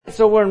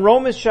So we're in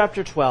Romans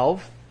chapter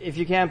 12. If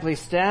you can, please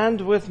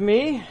stand with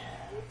me.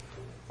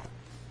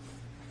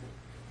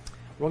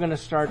 We're going to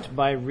start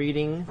by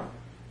reading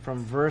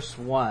from verse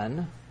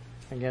 1.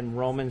 Again,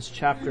 Romans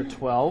chapter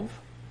 12.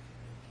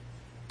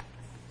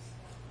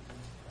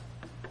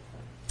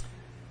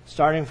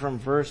 Starting from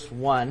verse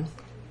 1.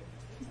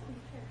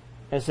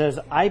 It says,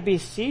 I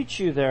beseech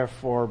you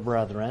therefore,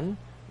 brethren,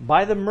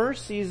 by the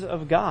mercies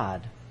of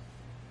God,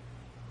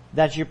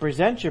 that you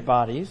present your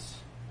bodies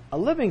a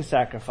living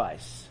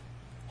sacrifice,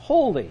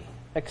 holy,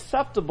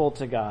 acceptable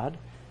to God,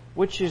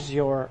 which is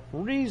your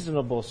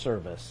reasonable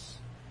service.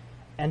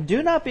 And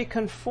do not be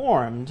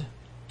conformed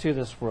to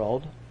this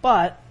world,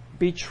 but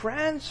be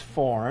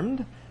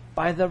transformed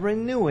by the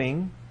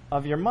renewing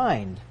of your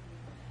mind,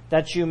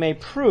 that you may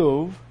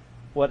prove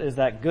what is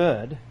that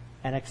good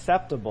and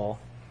acceptable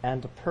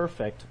and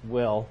perfect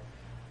will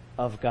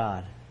of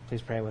God.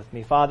 Please pray with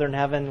me. Father in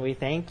heaven, we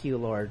thank you,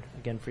 Lord,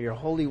 again for your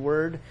holy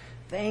word.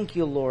 Thank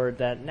you, Lord,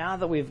 that now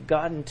that we've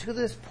gotten to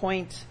this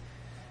point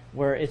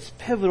where it's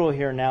pivotal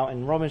here now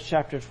in Romans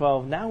chapter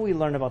 12, now we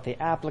learn about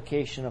the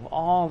application of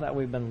all that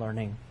we've been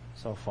learning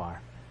so far.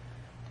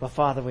 But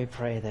Father, we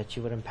pray that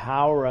you would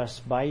empower us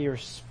by your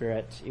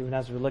Spirit, even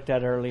as we looked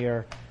at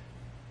earlier,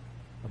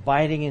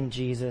 abiding in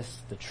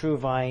Jesus, the true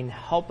vine.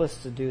 Help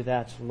us to do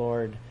that,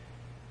 Lord.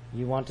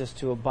 You want us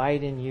to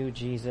abide in you,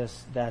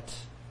 Jesus, that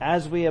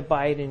as we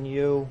abide in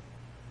you,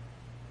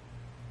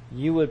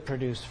 you would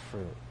produce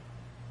fruit.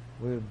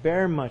 We would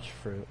bear much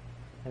fruit,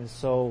 and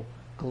so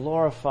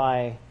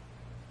glorify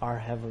our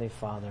Heavenly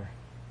Father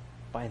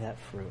by that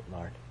fruit,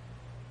 Lord.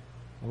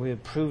 And we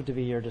would prove to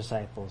be your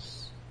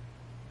disciples.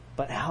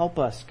 But help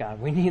us, God.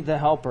 We need the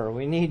helper.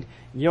 We need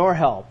your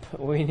help.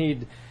 We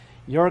need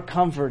your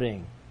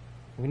comforting.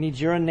 We need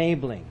your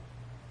enabling.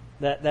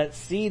 That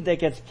seed that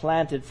gets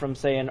planted from,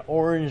 say, an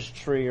orange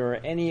tree or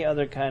any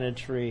other kind of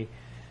tree,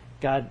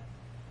 God,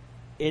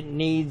 it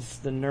needs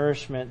the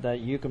nourishment that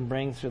you can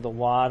bring through the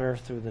water,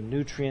 through the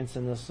nutrients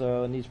in the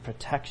soil. It needs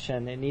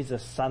protection. It needs the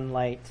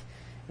sunlight.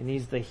 It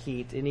needs the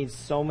heat. It needs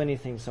so many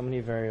things, so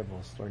many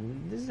variables, Lord.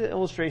 These are the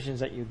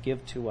illustrations that you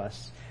give to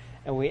us,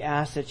 and we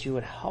ask that you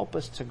would help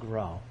us to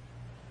grow.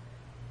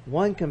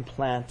 One can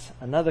plant,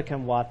 another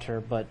can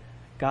water, but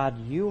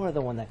God, you are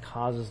the one that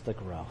causes the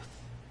growth.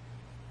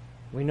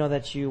 We know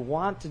that you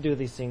want to do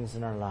these things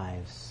in our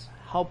lives.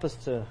 Help us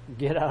to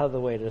get out of the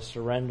way, to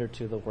surrender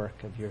to the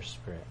work of your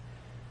Spirit.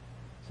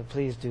 So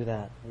please do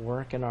that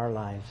work in our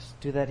lives.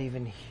 Do that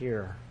even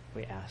here,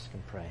 we ask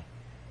and pray.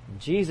 In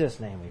Jesus'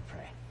 name we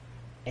pray.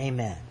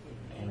 Amen.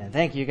 Amen.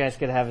 Thank you. You guys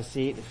could have a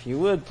seat if you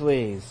would,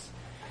 please.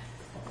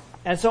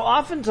 And so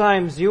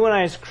oftentimes, you and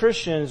I as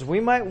Christians, we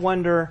might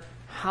wonder,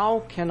 how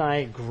can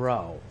I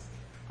grow?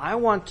 I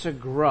want to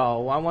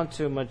grow. I want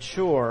to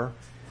mature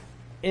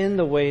in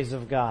the ways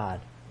of God.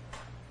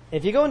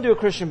 If you go into a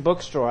Christian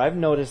bookstore, I've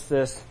noticed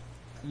this.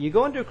 You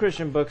go into a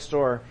Christian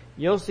bookstore,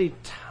 you'll see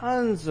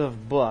tons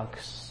of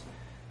books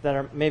that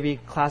are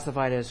maybe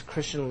classified as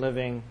Christian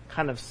living,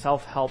 kind of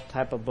self-help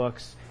type of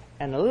books,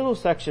 and a little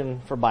section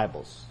for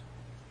Bibles.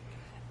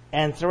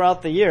 And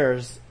throughout the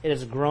years, it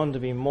has grown to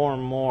be more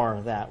and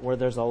more that, where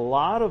there's a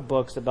lot of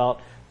books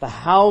about the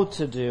how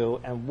to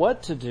do and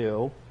what to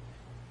do,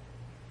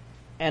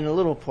 and a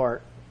little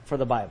part for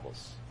the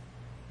Bibles.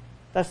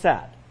 That's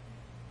sad.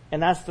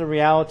 And that's the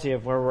reality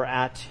of where we're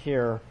at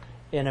here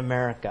in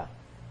America.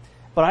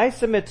 But I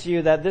submit to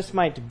you that this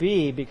might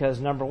be because,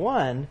 number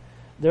one,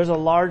 there's a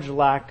large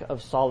lack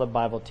of solid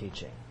Bible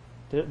teaching.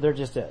 There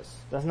just is.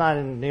 That's not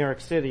in New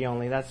York City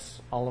only. That's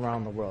all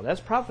around the world.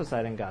 That's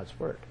prophesied in God's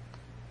Word.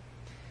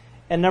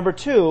 And number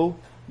two,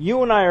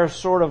 you and I are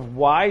sort of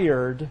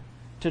wired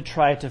to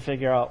try to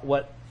figure out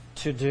what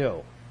to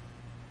do.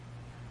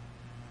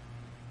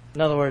 In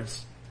other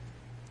words,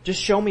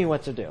 just show me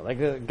what to do. Like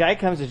the guy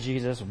comes to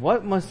Jesus,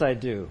 what must I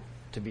do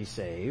to be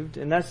saved?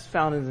 And that's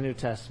found in the New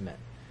Testament.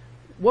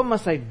 What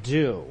must I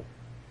do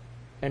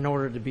in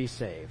order to be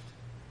saved?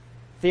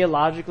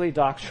 Theologically,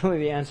 doctrinally,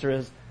 the answer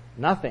is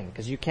nothing,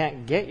 because you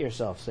can't get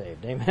yourself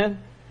saved.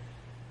 Amen?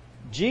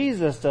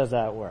 Jesus does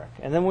that work.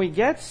 And then we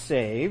get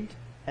saved,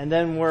 and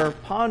then we're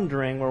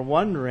pondering, we're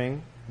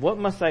wondering, what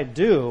must I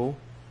do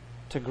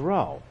to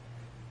grow?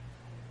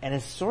 And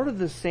it's sort of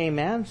the same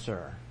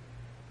answer.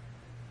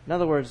 In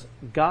other words,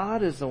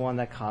 God is the one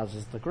that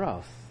causes the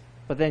growth.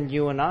 But then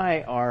you and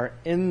I are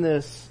in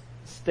this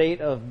state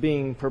of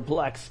being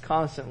perplexed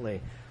constantly.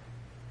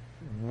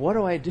 What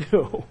do I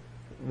do?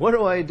 What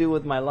do I do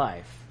with my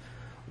life?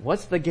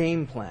 What's the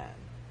game plan?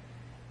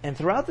 And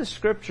throughout the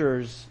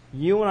scriptures,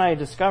 you and I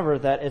discover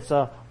that it's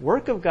a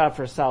work of God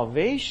for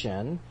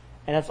salvation,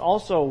 and it's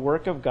also a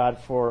work of God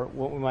for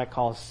what we might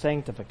call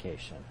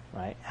sanctification,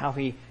 right? How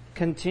He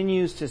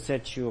continues to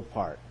set you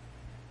apart.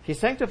 He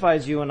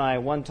sanctifies you and I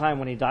one time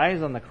when He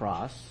dies on the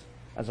cross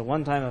as a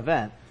one-time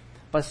event,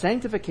 but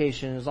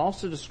sanctification is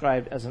also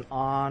described as an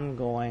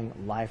ongoing,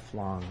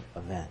 lifelong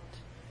event.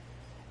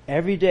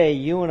 Every day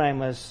you and I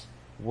must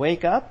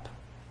wake up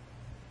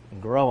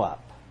and grow up.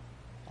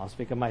 I'll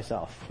speak of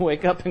myself.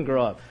 Wake up and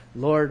grow up.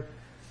 Lord,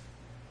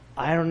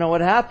 I don't know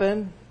what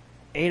happened.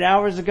 8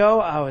 hours ago,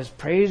 I was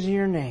praising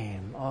your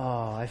name.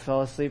 Oh, I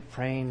fell asleep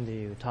praying to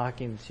you,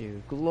 talking to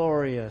you.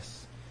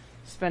 Glorious.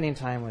 Spending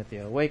time with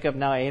you. Wake up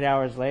now 8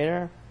 hours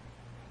later.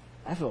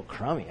 I feel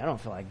crummy. I don't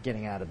feel like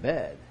getting out of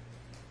bed.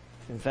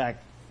 In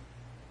fact,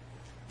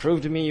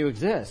 prove to me you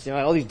exist.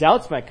 All these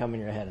doubts might come in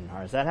your head and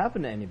heart. Does that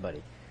happen to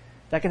anybody?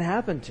 That can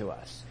happen to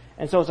us.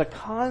 And so it's a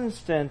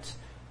constant,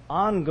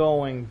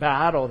 ongoing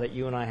battle that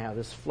you and I have,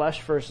 this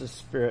flesh versus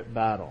spirit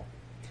battle.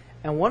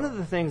 And one of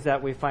the things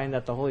that we find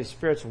that the Holy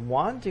Spirit's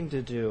wanting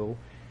to do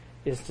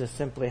is to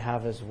simply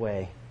have his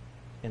way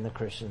in the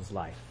Christian's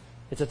life.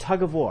 It's a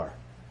tug of war,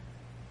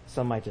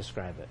 some might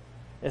describe it.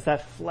 It's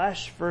that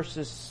flesh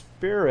versus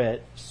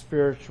spirit,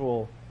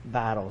 spiritual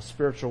battle,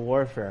 spiritual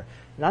warfare.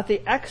 Not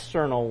the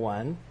external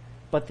one,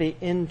 but the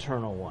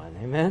internal one.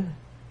 Amen?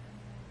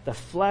 The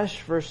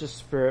flesh versus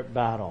spirit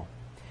battle.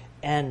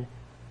 And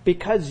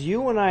because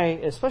you and I,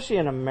 especially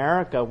in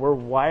America, we're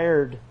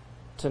wired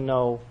to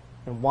know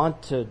and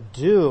want to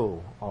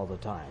do all the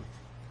time,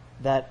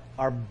 that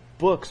our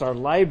books, our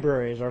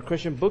libraries, our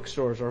Christian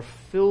bookstores are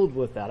filled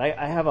with that.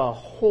 I have a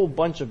whole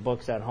bunch of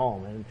books at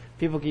home, and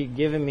people keep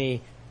giving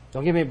me,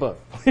 don't give me a book.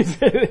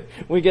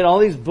 We get all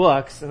these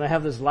books, and I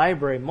have this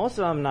library. Most of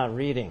them I'm not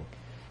reading,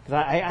 because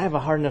I have a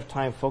hard enough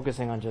time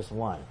focusing on just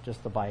one,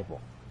 just the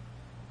Bible.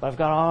 But I've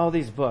got all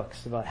these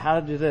books about how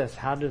to do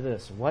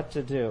this, what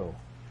to do.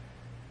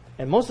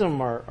 And most of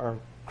them are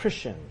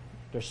Christian.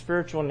 They're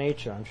spiritual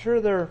nature. I'm sure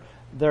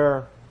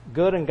they're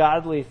good and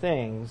godly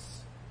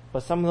things,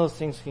 but some of those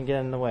things can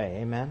get in the way,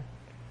 amen,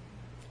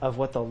 of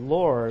what the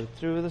Lord,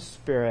 through the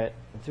Spirit,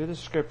 and through the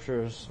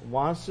Scriptures,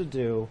 wants to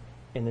do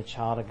in the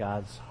child of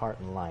God's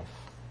heart and life.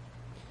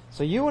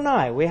 So you and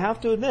I, we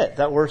have to admit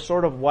that we're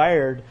sort of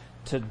wired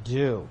to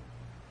do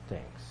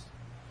things.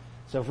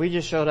 So if we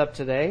just showed up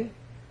today,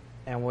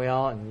 and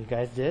you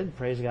guys did,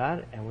 praise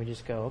God, and we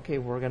just go, okay,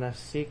 we're going to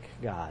seek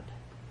God.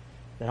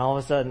 Then all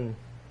of a sudden,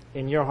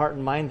 in your heart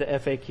and mind, the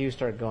FAQs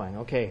start going.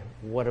 Okay,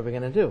 what are we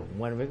going to do?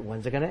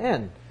 When's it going to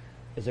end?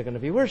 Is it going to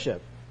be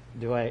worship?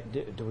 Do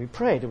we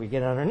pray? Do we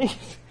get on our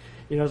knees?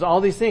 It's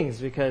all these things,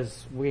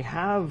 because we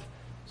have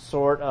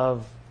sort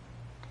of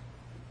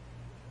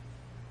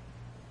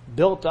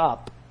built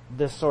up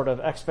this sort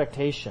of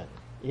expectation,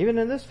 even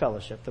in this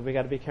fellowship, that we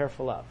got to be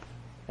careful of.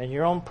 And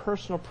your own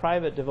personal,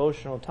 private,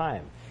 devotional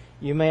time.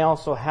 You may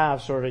also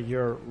have sort of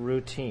your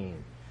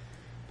routine,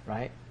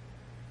 right?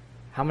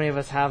 How many of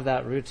us have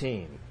that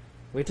routine?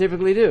 We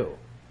typically do.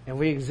 And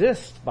we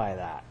exist by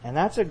that. And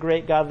that's a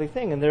great godly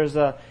thing. And there's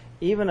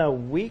even a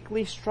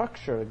weekly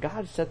structure.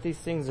 God set these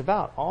things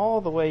about.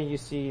 All the way you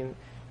see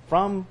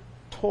from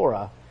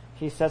Torah,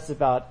 he sets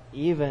about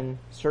even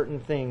certain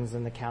things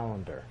in the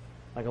calendar.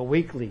 Like a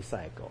weekly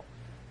cycle.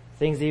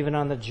 Things even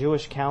on the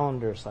Jewish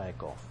calendar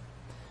cycle.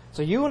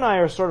 So you and I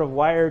are sort of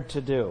wired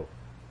to do.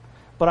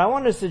 But I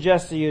want to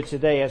suggest to you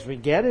today, as we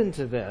get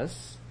into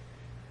this,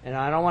 and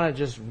I don't want to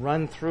just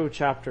run through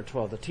chapter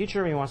 12. The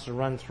teacher in me wants to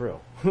run through.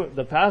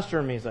 The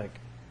pastor in me is like,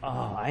 oh,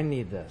 I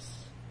need this.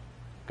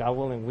 God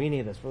willing, we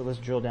need this. But let's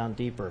drill down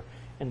deeper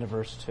into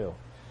verse 2.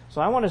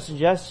 So I want to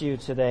suggest to you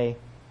today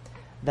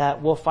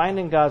that we'll find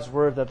in God's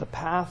Word that the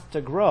path to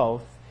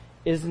growth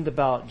isn't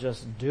about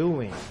just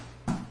doing,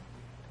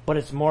 but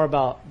it's more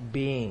about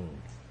being.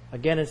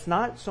 Again, it's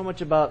not so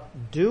much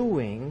about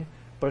doing,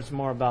 but it's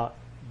more about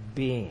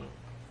being.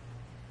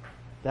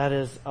 That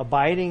is,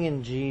 abiding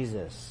in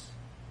Jesus.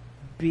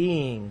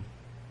 Being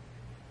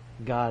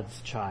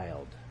God's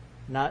child.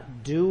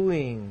 Not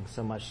doing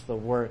so much the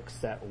works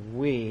that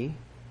we,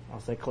 I'll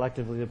say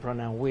collectively the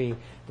pronoun we,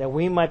 that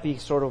we might be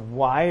sort of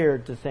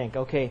wired to think,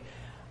 okay,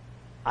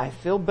 I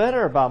feel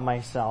better about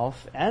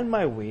myself and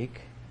my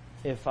week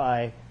if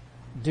I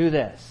do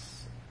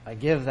this, I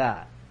give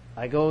that,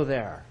 I go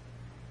there,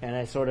 and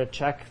I sort of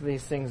check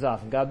these things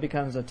off. And God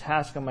becomes a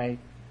task on my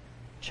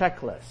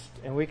checklist.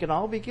 And we can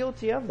all be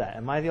guilty of that.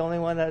 Am I the only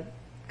one that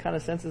kind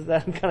of senses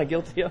that I'm kind of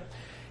guilty of?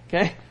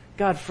 Okay?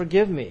 God,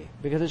 forgive me,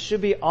 because it should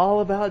be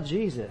all about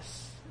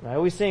Jesus. Right?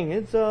 We sing,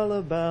 it's all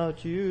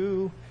about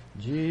you,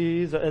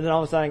 Jesus. And then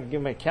all of a sudden I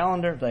give my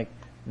calendar, like,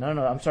 no,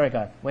 I'm sorry,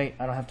 God. Wait,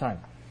 I don't have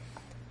time.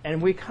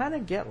 And we kind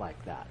of get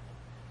like that.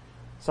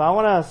 So I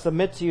want to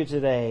submit to you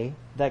today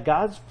that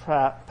God's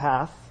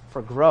path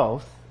for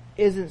growth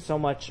isn't so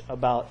much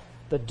about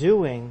the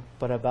doing,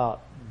 but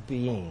about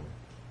being.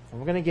 And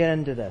we're going to get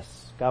into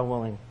this, God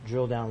willing,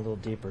 drill down a little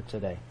deeper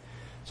today.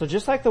 So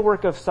just like the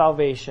work of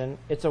salvation,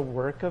 it's a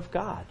work of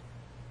God.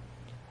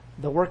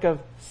 The work of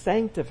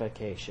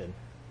sanctification,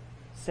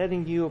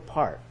 setting you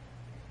apart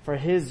for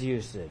His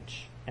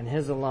usage and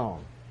His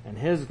alone and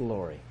His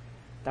glory.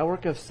 That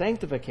work of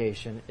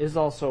sanctification is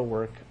also a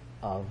work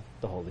of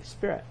the Holy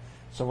Spirit.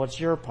 So what's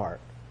your part?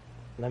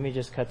 Let me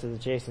just cut to the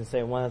chase and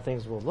say one of the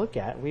things we'll look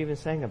at, we even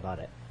sang about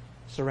it,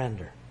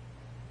 surrender.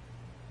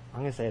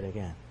 I'm going to say it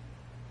again.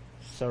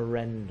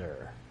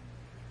 Surrender.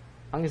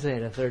 I'm going to say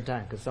it a third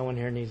time because someone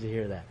here needs to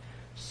hear that.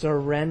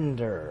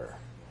 Surrender.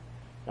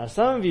 Now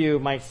some of you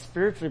might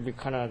spiritually be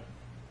kind of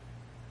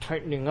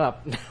tightening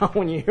up now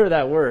when you hear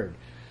that word.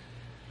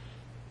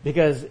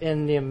 Because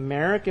in the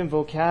American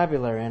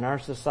vocabulary, in our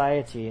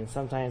society, and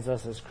sometimes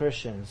us as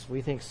Christians,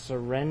 we think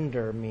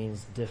surrender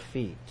means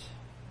defeat.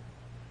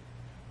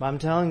 But I'm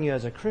telling you,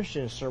 as a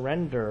Christian,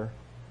 surrender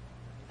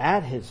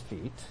at His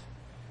feet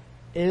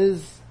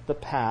is the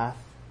path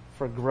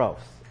for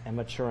growth and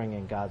maturing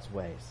in God's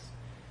ways.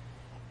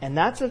 And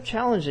that's a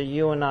challenge that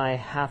you and I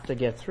have to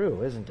get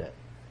through, isn't it?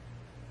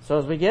 So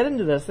as we get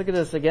into this, look at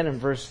this again in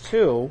verse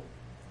 2,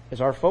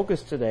 is our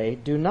focus today.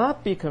 Do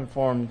not be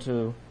conformed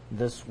to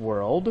this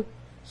world.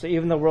 So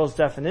even the world's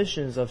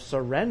definitions of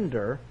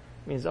surrender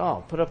means,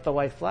 put up the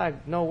white flag.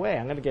 No way,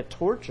 I'm going to get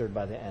tortured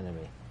by the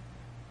enemy.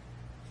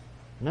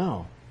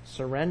 No,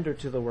 surrender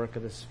to the work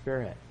of the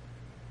Spirit.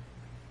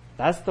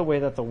 That's the way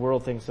that the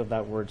world thinks of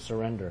that word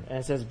surrender. And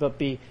it says, but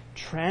be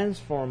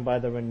transformed by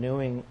the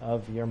renewing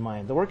of your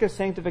mind. The work of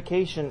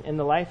sanctification in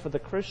the life of the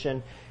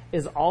Christian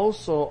is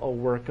also a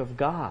work of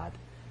God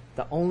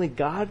that only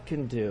God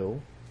can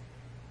do.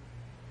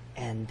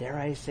 And dare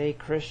I say,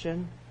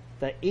 Christian,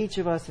 that each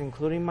of us,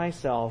 including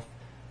myself,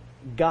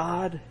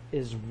 God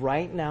is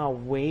right now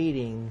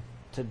waiting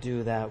to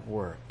do that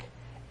work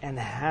and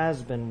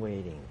has been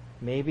waiting.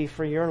 Maybe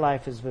for your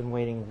life has been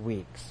waiting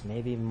weeks,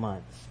 maybe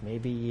months,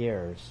 maybe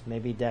years,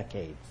 maybe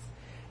decades.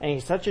 And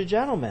He's such a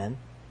gentleman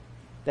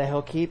that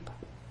He'll keep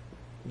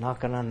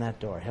knocking on that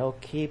door. He'll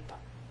keep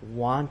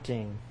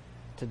wanting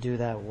to do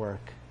that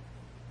work.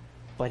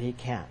 But He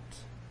can't.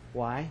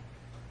 Why?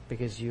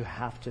 Because you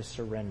have to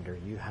surrender.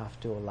 You have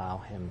to allow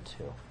Him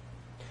to.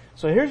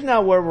 So here's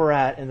now where we're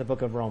at in the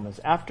book of Romans.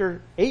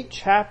 After 8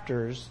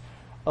 chapters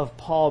of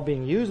Paul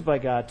being used by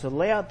God to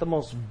lay out the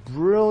most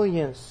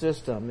brilliant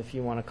system, if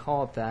you want to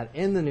call it that,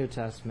 in the New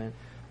Testament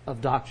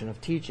of doctrine,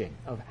 of teaching,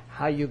 of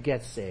how you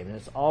get saved. And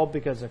it's all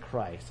because of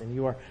Christ. And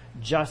you are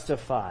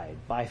justified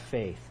by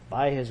faith,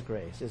 by His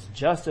grace. It's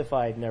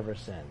justified, never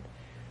sinned.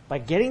 By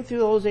getting through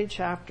those 8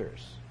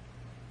 chapters,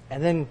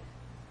 and then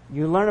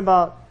you learn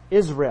about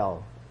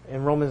Israel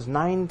in Romans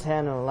 9,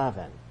 10, and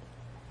 11.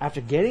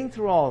 After getting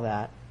through all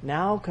that,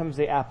 now comes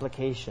the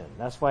application.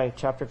 That's why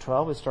chapter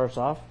 12, it starts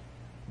off,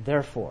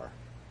 therefore,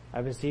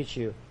 I beseech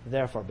you,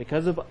 therefore.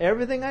 Because of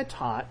everything I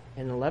taught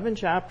in 11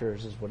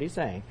 chapters, is what he's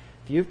saying.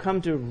 If you've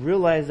come to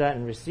realize that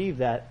and receive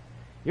that,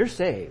 you're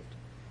saved.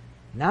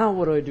 Now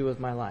what do I do with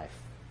my life?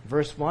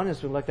 Verse 1,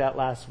 as we looked at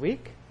last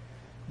week,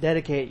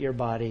 dedicate your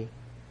body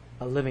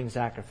a living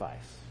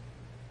sacrifice.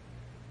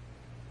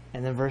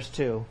 And then verse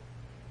 2,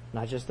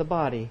 not just the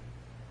body,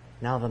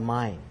 now the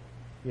mind,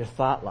 your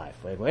thought life.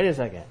 Wait a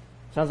second.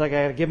 Sounds like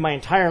I got to give my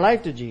entire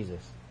life to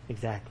Jesus.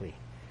 Exactly.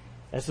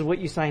 This is what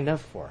you signed up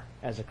for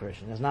as a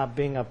Christian. It's not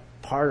being a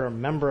part or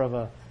member of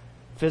a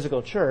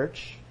physical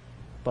church,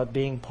 but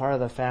being part of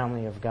the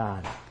family of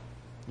God.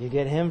 You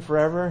get Him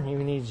forever, He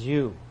needs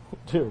you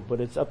too, but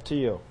it's up to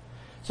you.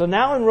 So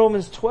now in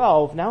Romans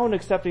 12, now in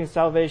accepting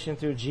salvation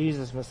through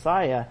Jesus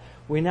Messiah,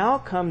 we now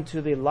come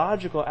to the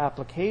logical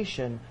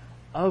application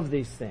of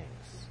these things.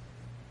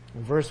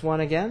 In verse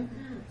 1 again,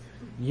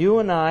 you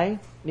and I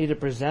need to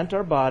present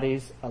our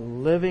bodies a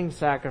living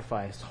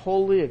sacrifice,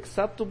 wholly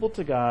acceptable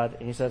to God,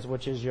 and he says,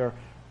 which is your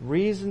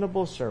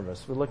reasonable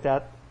service. We looked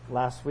at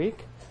last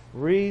week,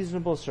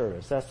 reasonable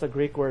service. That's the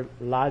Greek word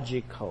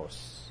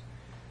logikos,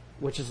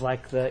 which is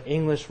like the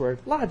English word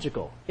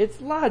logical. It's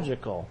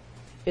logical.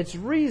 It's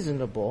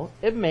reasonable.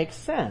 It makes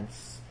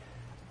sense.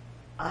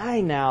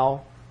 I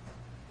now,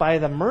 by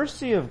the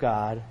mercy of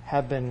God,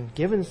 have been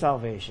given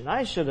salvation.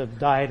 I should have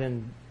died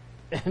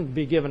and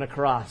be given a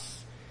cross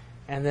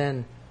and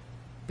then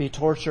be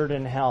tortured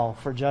in hell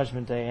for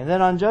Judgment Day. And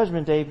then on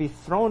Judgment Day, be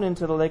thrown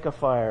into the lake of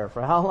fire.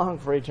 For how long?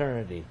 For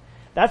eternity.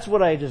 That's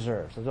what I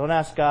deserve. So don't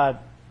ask God,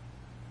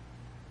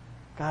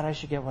 I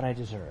should get what I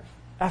deserve.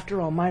 After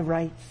all, my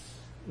rights.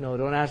 No,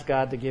 don't ask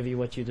God to give you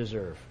what you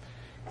deserve.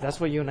 That's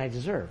what you and I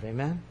deserve.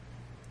 Amen?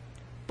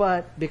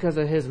 But because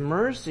of His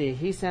mercy,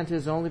 He sent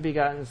His only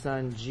begotten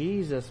Son,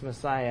 Jesus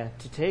Messiah,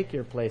 to take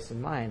your place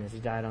and mine as He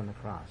died on the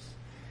cross.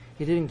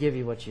 He didn't give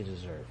you what you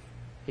deserve.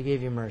 He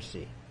gave you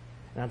mercy.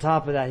 And on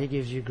top of that, He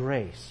gives you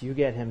grace. You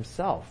get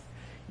Himself.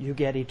 You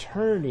get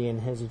eternity in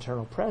His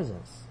eternal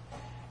presence.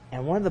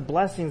 And one of the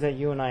blessings that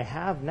you and I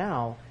have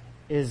now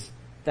is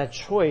that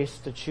choice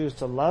to choose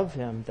to love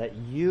Him, that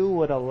you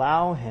would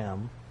allow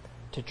Him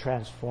to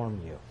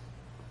transform you.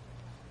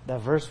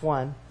 That verse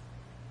 1,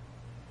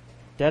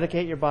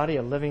 dedicate your body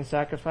a living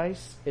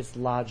sacrifice, it's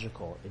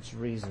logical, it's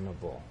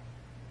reasonable.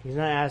 He's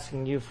not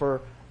asking you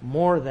for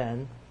more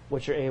than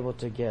what you're able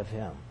to give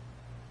Him.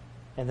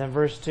 And then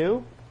verse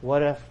 2, what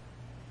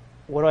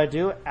do I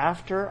do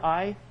after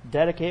I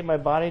dedicate my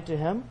body to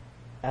Him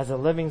as a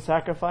living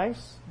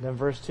sacrifice? Then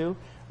verse 2,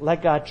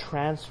 let God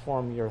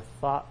transform your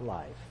thought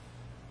life.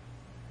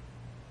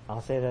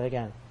 I'll say that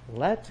again.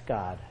 Let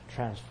God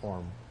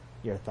transform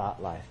your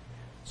thought life.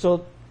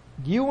 So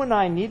you and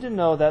I need to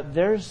know that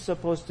there's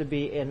supposed to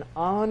be an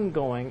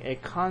ongoing, a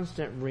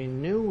constant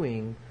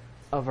renewing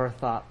of our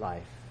thought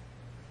life.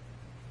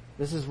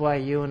 This is why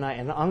you and I,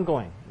 an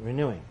ongoing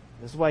renewing.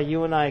 This is why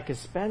you and I could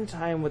spend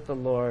time with the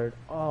Lord.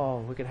 Oh,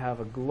 we could have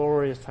a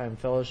glorious time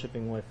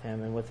fellowshipping with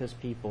Him and with His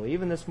people.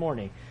 Even this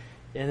morning,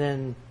 And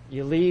then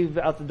you leave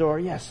out the door,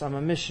 yes, I'm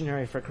a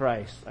missionary for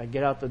Christ. I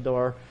get out the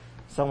door,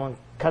 someone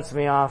cuts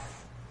me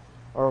off,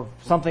 or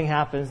something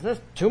happens.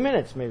 That's 2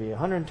 minutes maybe,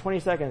 120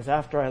 seconds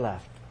after I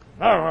left.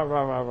 Now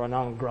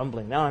I'm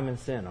grumbling. Now I'm in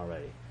sin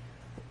already.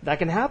 That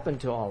can happen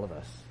to all of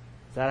us.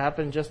 Does that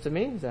happen just to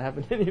me? Does that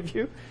happen to any of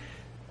you?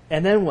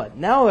 And then what?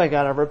 Now I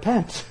gotta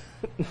repent.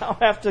 Now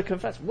I have to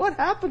confess. What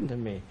happened to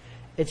me?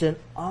 It's an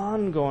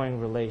ongoing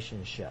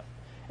relationship,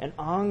 an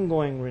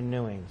ongoing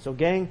renewing. So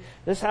gang,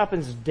 this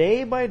happens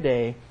day by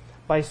day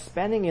by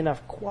spending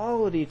enough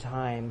quality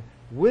time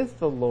with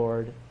the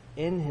Lord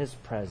in His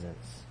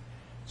presence.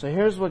 So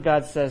here's what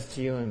God says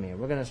to you and me.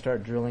 We're going to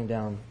start drilling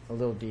down a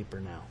little deeper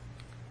now.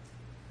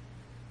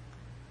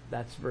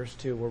 That's verse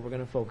 2 where we're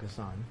going to focus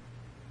on.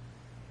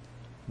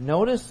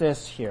 Notice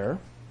this here.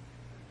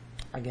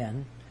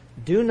 Again,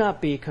 do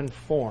not be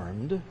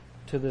conformed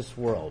to this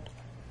world.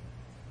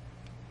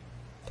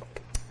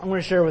 I'm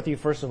going to share with you,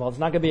 first of all, it's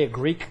not going to be a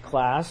Greek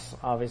class,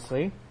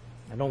 obviously.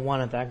 I don't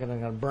want it that because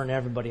I'm going to burn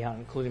everybody out,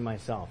 including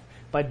myself.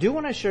 But I do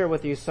want to share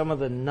with you some of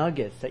the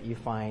nuggets that you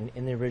find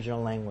in the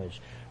original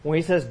language. When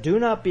he says, do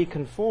not be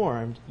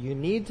conformed, you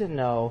need to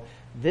know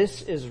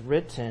this is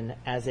written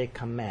as a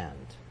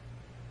command.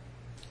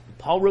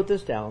 Paul wrote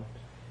this down.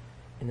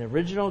 In the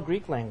original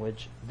Greek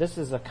language, this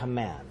is a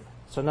command.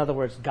 So in other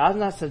words, God's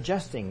not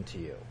suggesting to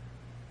you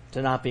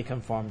to not be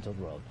conformed to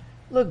the world.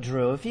 Look,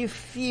 Drew, if you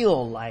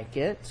feel like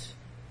it,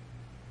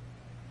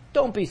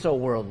 don't be so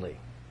worldly.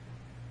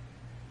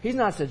 He's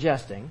not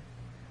suggesting.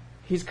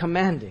 He's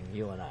commanding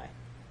you and I.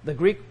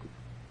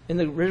 In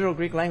the original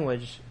Greek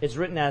language, it's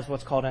written as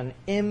what's called an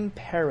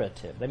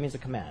imperative. That means a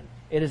command.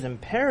 It is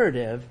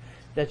imperative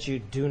that you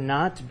do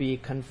not be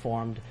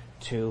conformed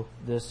to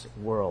this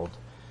world.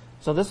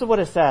 So this is what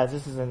it says.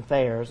 This is in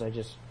Thayer's. I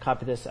just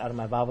copied this out of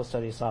my Bible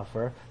study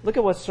software. Look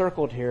at what's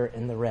circled here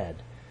in the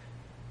red.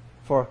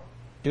 For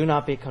do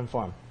not be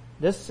conformed.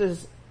 This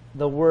is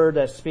the word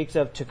that speaks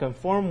of to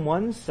conform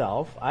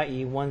oneself,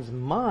 i.e. one's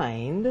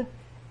mind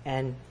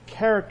and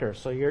character.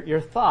 So your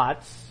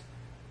thoughts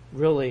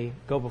really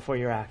go before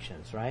your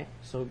actions, right?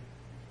 So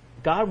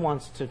God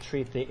wants to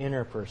treat the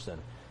inner person.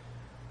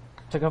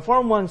 To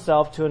conform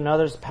oneself to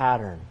another's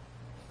pattern.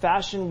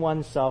 Fashion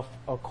oneself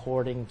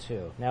according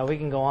to. Now we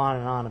can go on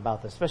and on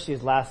about this, especially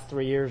these last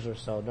 3 years or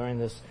so during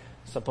this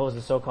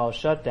supposed so-called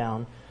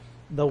shutdown.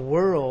 The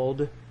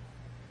world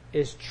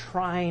is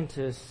trying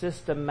to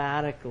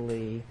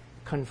systematically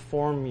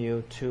conform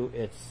you to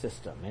its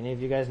system. Any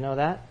of you guys know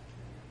that?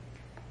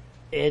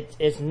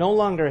 It's no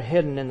longer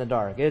hidden in the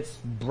dark. It's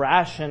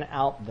brash and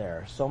out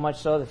there. So much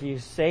so that if you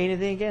say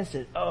anything against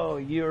it, oh,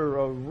 you're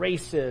a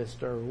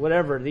racist or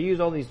whatever. They use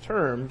all these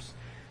terms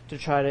to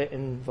try to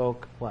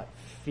invoke what?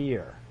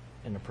 Fear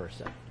in a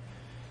person.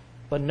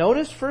 But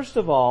notice first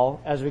of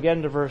all, as we get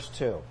into verse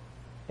 2,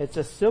 it's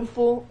a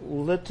simple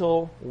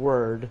little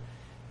word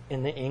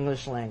in the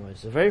English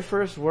language. The very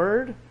first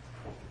word,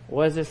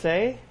 what does it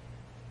say?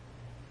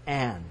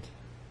 And.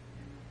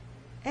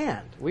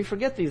 And. We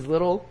forget these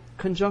little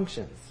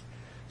conjunctions.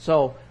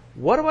 So,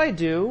 what do I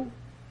do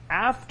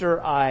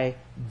after I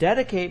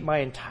dedicate my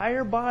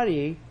entire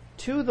body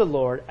to the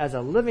Lord as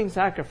a living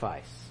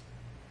sacrifice?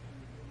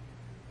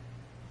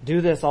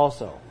 Do this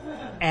also.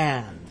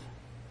 And.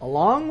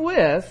 Along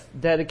with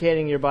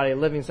dedicating your body a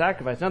living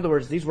sacrifice. In other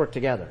words, these work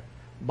together.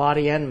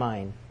 Body and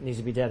mind needs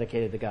to be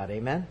dedicated to God.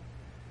 Amen?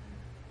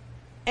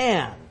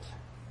 And.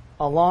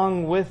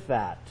 Along with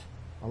that,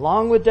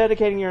 along with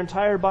dedicating your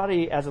entire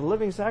body as a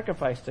living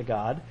sacrifice to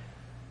God,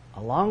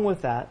 along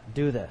with that,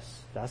 do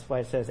this. That's why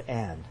it says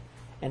and.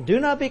 And do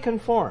not be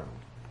conformed.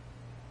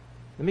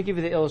 Let me give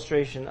you the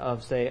illustration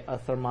of, say, a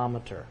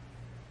thermometer.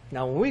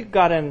 Now, when we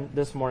got in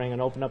this morning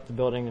and opened up the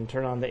building and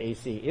turned on the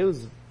AC, it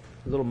was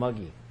a little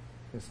muggy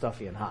and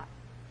stuffy and hot.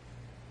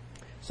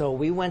 So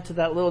we went to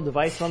that little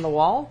device on the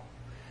wall,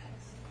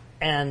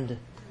 and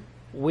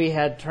we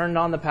had turned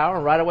on the power,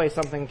 and right away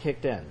something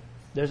kicked in.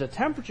 There's a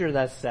temperature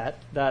that's set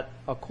that,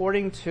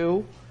 according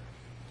to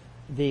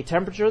the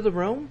temperature of the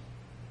room,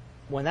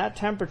 when that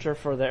temperature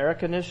for the air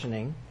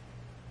conditioning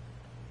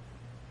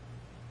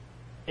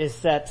is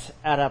set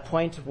at a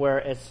point where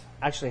it's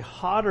actually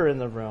hotter in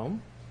the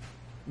room,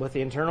 with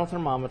the internal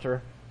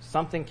thermometer,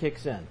 something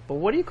kicks in. But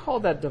what do you call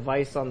that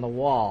device on the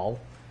wall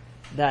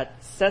that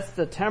sets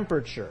the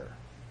temperature?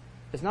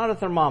 It's not a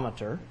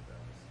thermometer.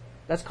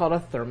 That's called a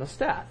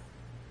thermostat.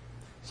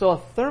 So a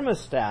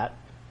thermostat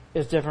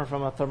is different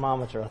from a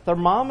thermometer. A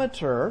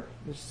thermometer,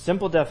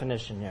 simple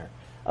definition here,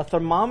 a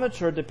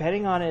thermometer,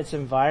 depending on its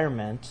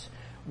environment,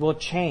 will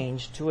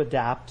change to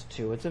adapt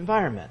to its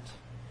environment.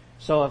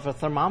 So if a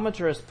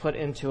thermometer is put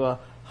into a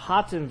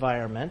hot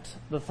environment,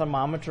 the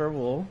thermometer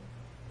will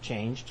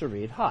change to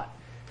read hot.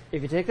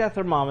 If you take that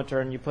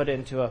thermometer and you put it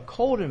into a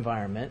cold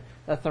environment,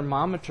 the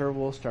thermometer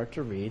will start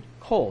to read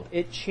cold.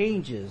 It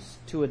changes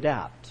to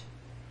adapt.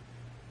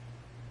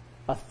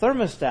 A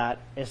thermostat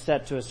is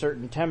set to a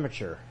certain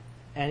temperature,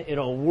 and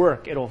it'll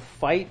work. It'll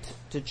fight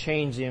to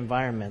change the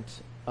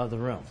environment of the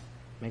room.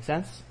 Make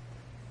sense?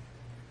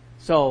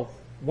 So,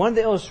 one of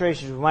the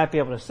illustrations we might be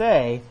able to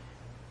say,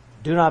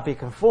 do not be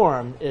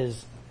conformed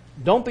is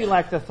don't be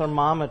like the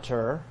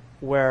thermometer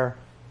where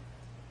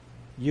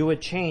you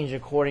would change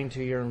according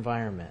to your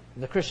environment.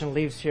 The Christian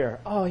leaves here,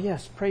 oh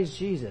yes, praise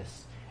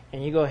Jesus.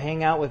 And you go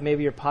hang out with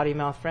maybe your potty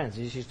mouth friends.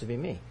 These used to be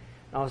me.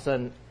 And all of a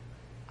sudden,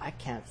 I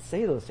can't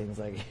say those things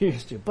like I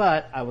used to,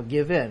 but I would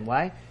give in.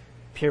 Why?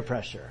 Peer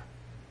pressure.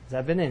 Has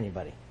that been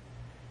anybody?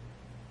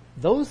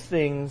 Those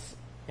things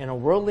in a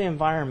worldly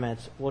environment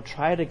will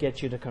try to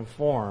get you to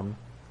conform,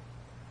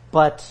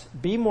 but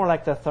be more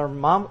like the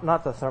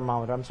thermostat.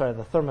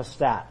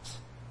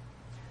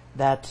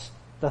 That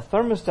the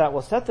thermostat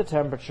will set the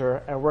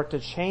temperature and work to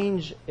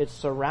change its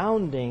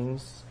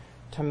surroundings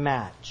to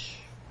match.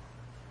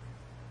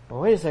 Well,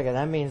 wait a second,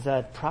 that means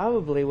that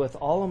probably with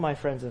all of my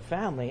friends and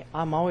family,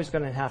 I'm always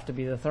going to have to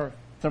be the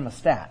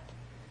thermostat.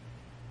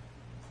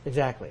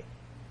 Exactly.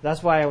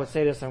 That's why I would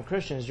say to some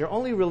Christians, you're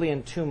only really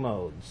in two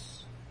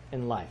modes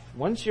in life.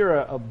 Once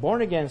you're a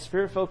born-again,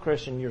 spirit-filled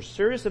Christian, you're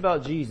serious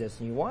about Jesus,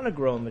 and you want to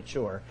grow and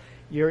mature,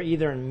 you're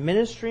either in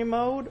ministry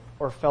mode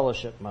or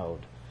fellowship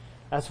mode.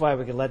 That's why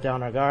we could let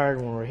down our guard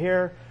when we're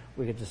here,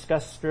 we could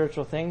discuss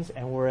spiritual things,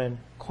 and we're in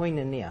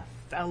koinonia,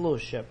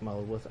 fellowship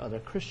mode with other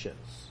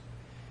Christians.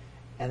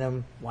 And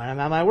then when I'm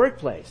at my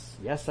workplace,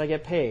 yes, I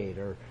get paid,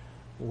 or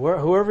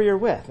whoever you're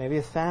with, maybe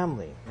a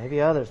family,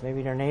 maybe others, maybe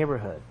in your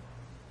neighborhood.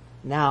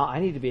 Now I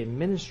need to be in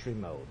ministry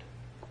mode.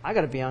 I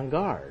got to be on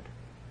guard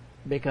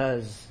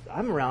because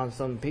I'm around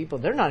some people,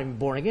 they're not even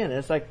born again.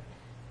 It's like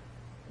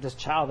this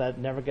child that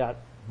never got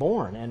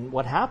born. And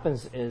what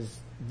happens is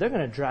they're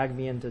going to drag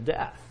me into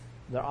death.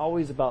 They're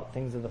always about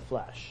things of the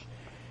flesh.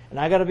 And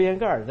I got to be on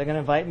guard. They're going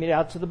to invite me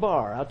out to the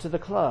bar, out to the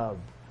club.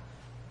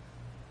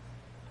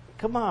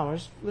 Come on,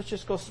 let's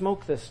just go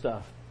smoke this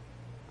stuff.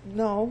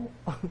 No,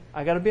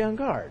 I got to be on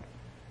guard.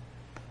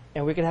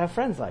 And we can have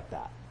friends like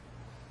that.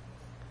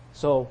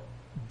 So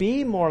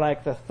be more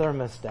like the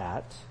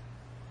thermostat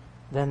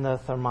than the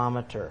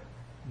thermometer.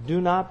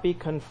 Do not be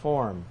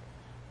conformed.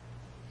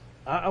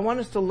 I want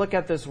us to look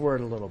at this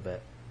word a little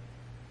bit.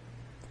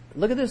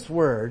 Look at this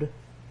word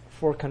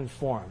for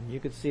conform. You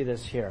could see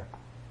this here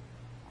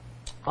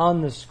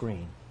on the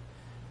screen.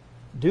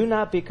 Do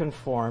not be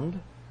conformed.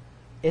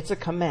 It's a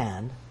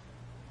command.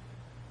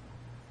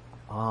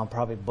 I'm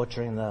probably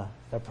butchering the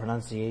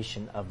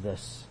pronunciation of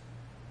this.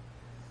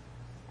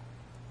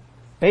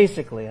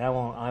 Basically, I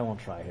won't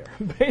try here.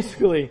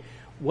 Basically,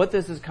 what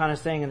this is kind of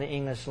saying in the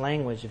English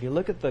language, if you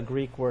look at the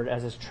Greek word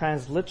as it's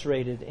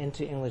transliterated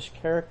into English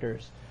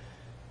characters,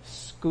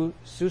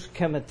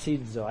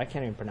 suskematizo, I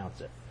can't even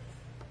pronounce it.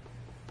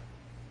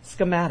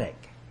 Schematic.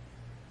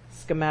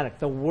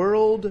 The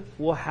world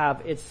will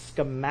have its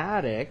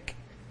schematic,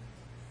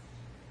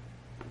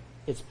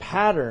 its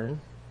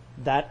pattern,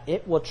 that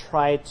it will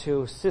try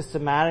to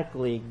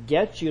systematically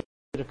get you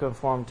to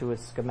conform to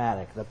its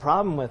schematic. The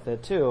problem with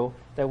it, too,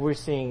 that we're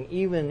seeing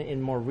even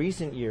in more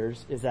recent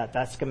years, is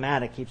that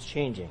schematic keeps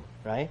changing,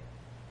 right?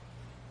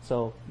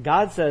 So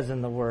God says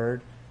in the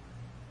Word,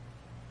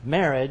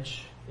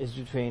 marriage is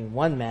between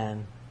one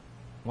man,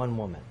 one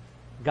woman.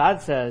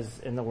 God says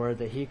in the Word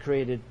that He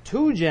created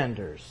two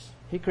genders.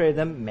 He created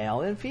them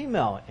male and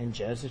female in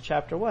Genesis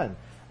chapter 1.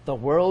 The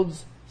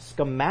world's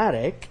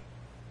schematic,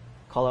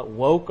 call it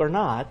woke or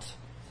not,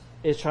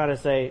 is trying to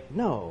say,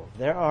 no,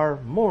 there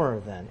are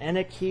more than, and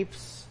it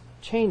keeps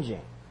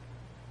changing.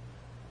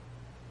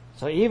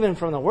 So even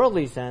from the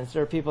worldly sense,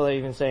 there are people that are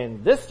even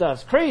saying, this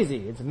stuff's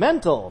crazy, it's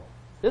mental.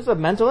 This is a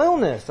mental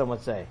illness, some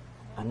would say.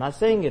 I'm not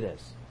saying it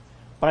is.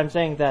 But I'm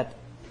saying that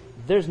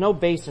there's no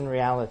base in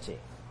reality.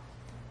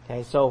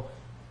 Okay, so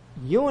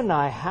you and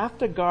I have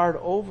to guard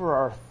over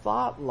our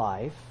thought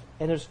life,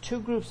 and there's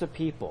two groups of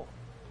people.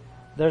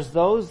 There's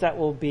those that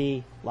will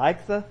be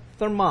like the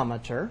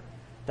thermometer,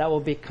 that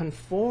will be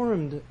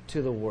conformed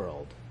to the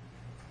world.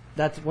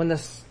 That's when the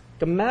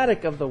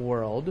schematic of the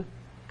world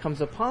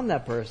comes upon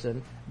that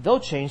person, they'll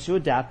change to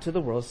adapt to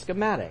the world's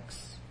schematics.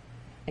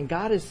 And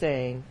God is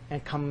saying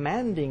and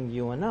commanding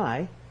you and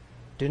I,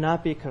 do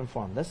not be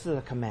conformed. This is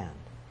a command.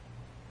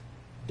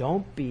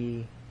 Don't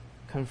be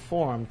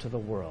conformed to the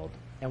world.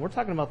 And we're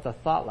talking about the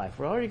thought life.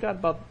 We already got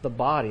about the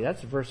body.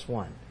 That's verse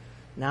 1.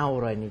 Now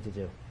what do I need to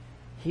do?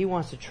 He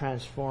wants to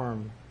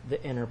transform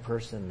the inner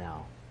person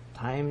now.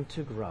 Time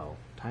to grow.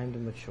 Time to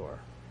mature.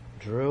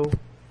 Drew,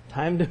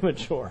 time to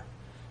mature.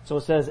 So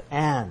it says,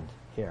 and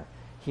here.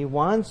 He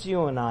wants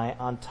you and I,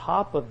 on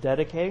top of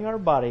dedicating our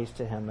bodies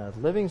to Him as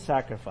living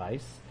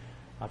sacrifice,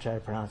 I'll try to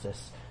pronounce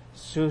this,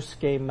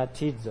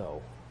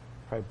 suskematizo.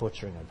 Probably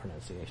butchering the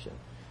pronunciation.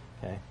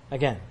 Okay.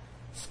 Again,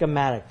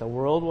 schematic. The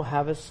world will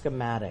have a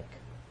schematic.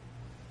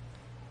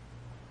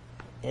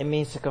 It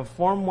means to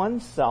conform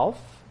oneself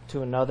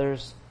to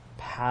another's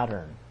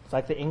pattern. It's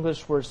like the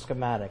English word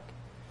schematic.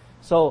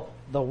 So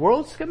the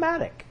world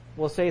schematic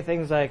will say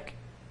things like,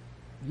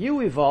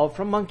 you evolved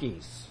from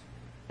monkeys.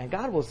 And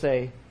God will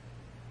say,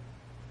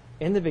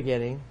 in the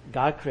beginning,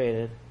 God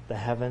created the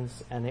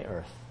heavens and the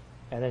earth.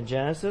 And in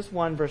Genesis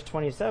 1 verse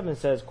 27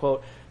 says,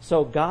 quote,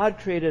 so God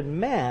created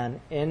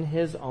man in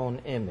His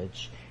own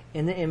image.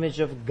 In the image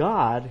of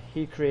God,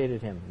 He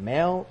created him,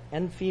 male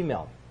and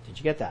female. Did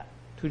you get that?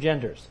 Two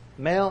genders,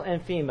 male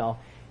and female.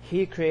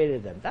 He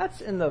created them.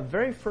 That's in the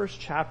very first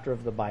chapter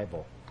of the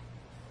Bible.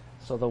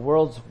 So the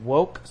world's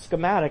woke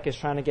schematic is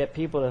trying to get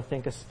people to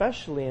think,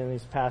 especially in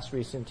these past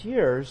recent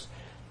years,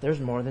 there's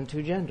more than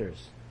two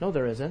genders. No,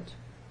 there isn't.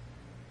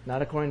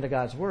 Not according to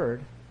God's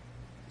Word.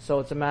 So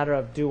it's a matter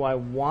of, do I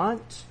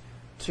want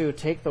to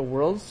take the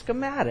world's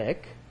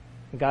schematic?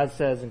 God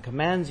says and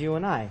commands you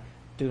and I,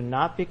 do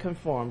not be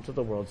conformed to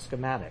the world's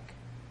schematic.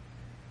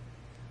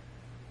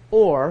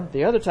 Or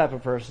the other type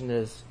of person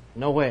is,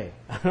 no way,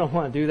 I don't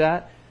want to do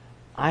that.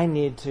 I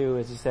need to,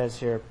 as he says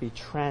here, be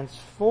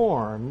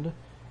transformed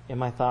in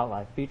my thought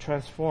life. Be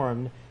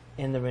transformed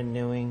in the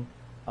renewing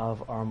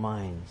of our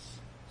minds.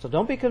 So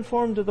don't be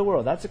conformed to the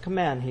world. That's a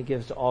command he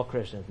gives to all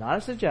Christians. Not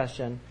a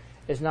suggestion.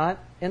 It's not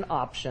an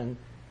option.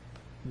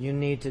 You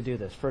need to do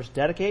this. First,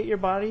 dedicate your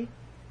body.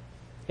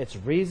 It's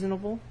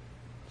reasonable.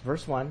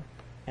 Verse 1.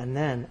 And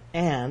then,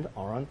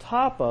 or on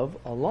top of,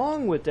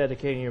 along with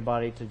dedicating your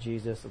body to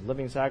Jesus, a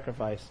living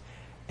sacrifice,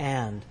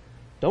 and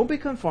don't be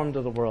conformed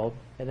to the world.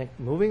 And then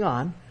moving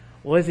on,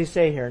 what does he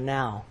say here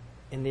now?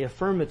 In the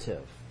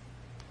affirmative.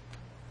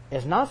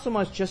 It's not so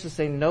much just to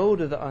say no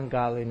to the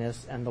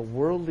ungodliness and the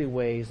worldly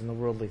ways and the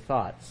worldly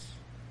thoughts.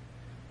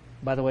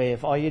 By the way,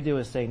 if all you do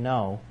is say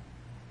no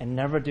and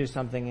never do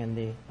something in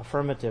the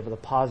affirmative or the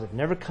positive,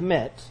 never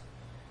commit,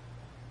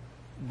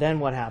 then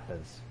what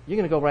happens? You're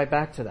going to go right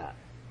back to that.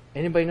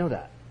 Anybody know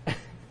that?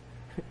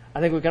 I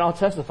think we can all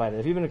testify that.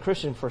 If you've been a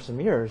Christian for some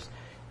years,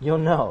 you'll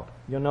know.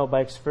 You'll know by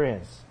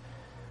experience.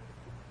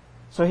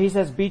 So he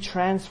says, be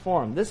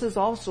transformed. This is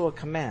also a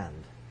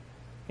command.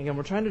 Again,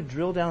 we're trying to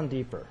drill down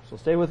deeper. So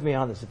stay with me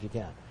on this if you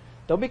can.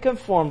 Don't be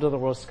conformed to the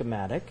world's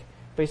schematic.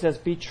 But he says,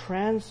 be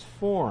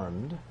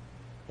transformed.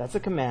 That's a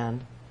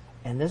command.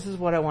 And this is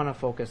what I want to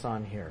focus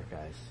on here,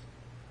 guys.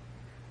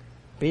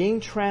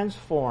 Being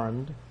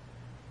transformed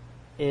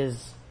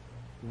is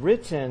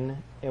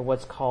written in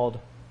what's called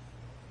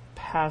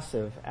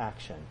passive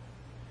action.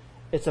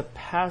 It's a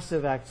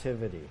passive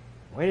activity.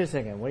 Wait a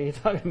second. What are you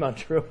talking about,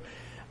 Drew?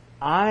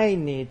 I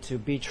need to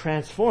be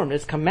transformed.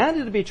 It's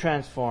commanded to be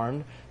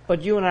transformed,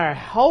 but you and I are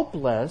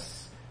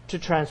helpless to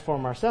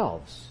transform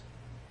ourselves.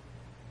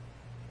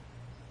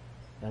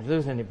 Did I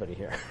lose anybody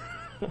here?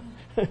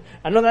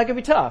 I know that can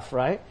be tough,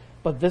 right?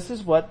 But this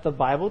is what the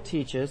Bible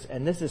teaches,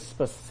 and this is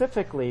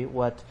specifically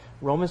what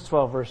Romans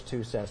 12 verse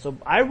 2 says. So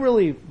I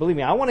really, believe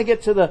me, I want to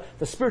get to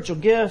the spiritual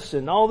gifts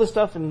and all this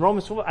stuff in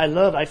Romans 12.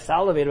 I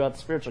salivate about the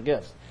spiritual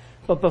gifts.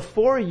 But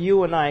before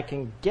you and I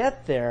can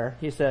get there,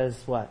 he says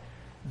what?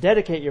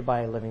 Dedicate your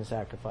body a living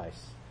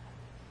sacrifice.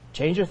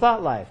 Change your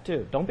thought life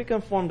too. Don't be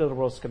conformed to the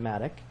world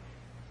schematic.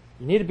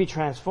 You need to be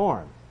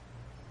transformed.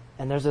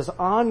 And there's this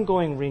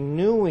ongoing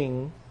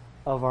renewing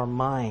of our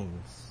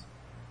minds.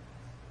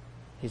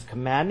 He's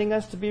commanding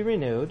us to be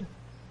renewed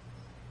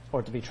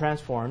or to be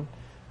transformed.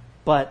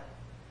 But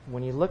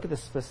when you look at the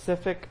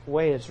specific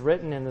way it's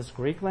written in this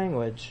Greek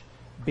language,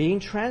 being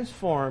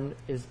transformed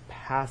is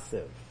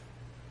passive.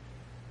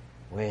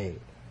 Wait,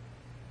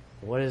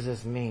 what does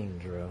this mean,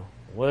 Drew?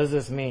 What does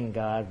this mean,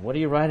 God? What are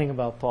you writing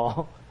about,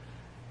 Paul?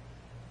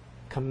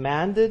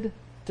 Commanded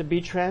to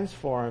be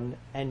transformed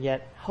and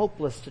yet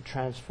helpless to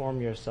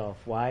transform yourself.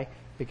 Why?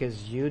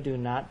 Because you do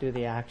not do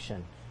the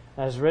action.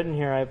 As written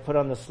here, I put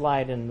on the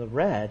slide in the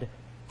red,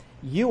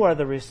 you are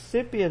the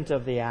recipient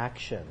of the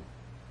action.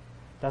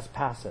 That's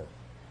passive.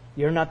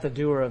 You're not the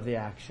doer of the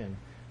action.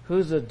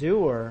 Who's the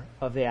doer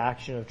of the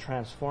action of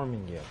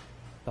transforming you?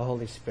 The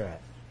Holy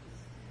Spirit.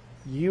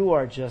 You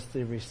are just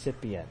the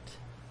recipient.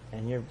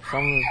 And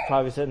someone's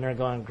probably sitting there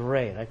going,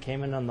 great, I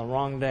came in on the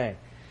wrong day.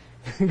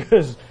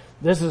 Because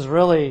this is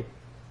really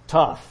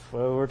tough. We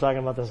were talking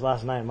about this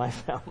last night in my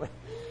family.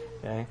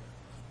 Okay.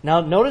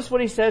 Now notice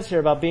what he says here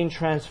about being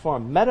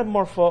transformed.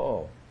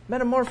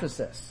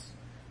 Metamorphosis.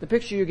 The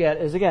picture you get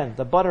is, again,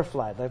 the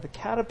butterfly, like the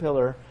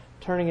caterpillar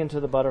turning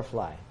into the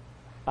butterfly.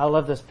 I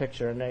love this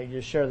picture, and I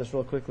just share this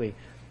real quickly,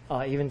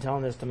 even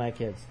telling this to my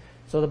kids.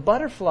 So the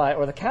butterfly,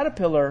 or the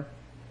caterpillar,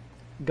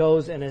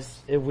 goes and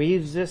it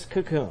weaves this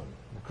cocoon,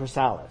 the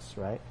chrysalis,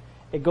 right?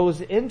 It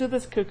goes into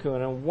this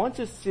cocoon, and once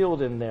it's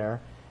sealed in there,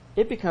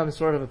 it becomes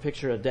sort of a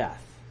picture of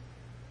death.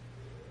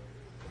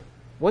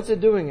 What's it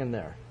doing in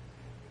there?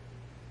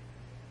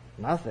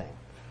 Nothing.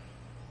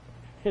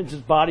 Its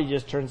body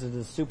just turns into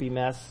a soupy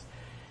mess,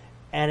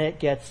 and it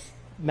gets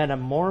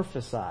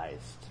metamorphosized.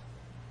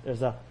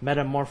 There's a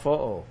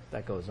metamorpho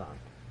that goes on.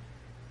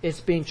 It's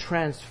being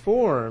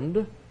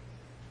transformed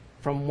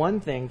from one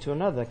thing to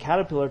another. The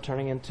caterpillar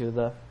turning into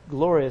the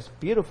glorious,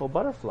 beautiful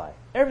butterfly.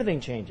 Everything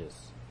changes.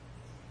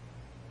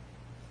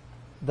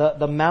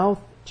 The mouth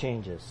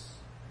changes.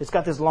 It's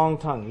got this long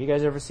tongue. You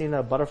guys ever seen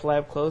a butterfly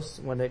up close?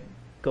 When it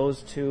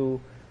goes to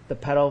the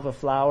petal of a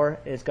flower,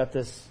 it's got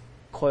this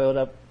coiled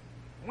up.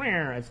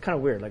 It's kind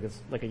of weird, like it's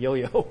like a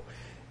yo-yo.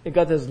 It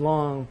got this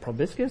long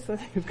proboscis, I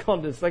think it's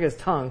called. It's like its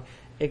tongue.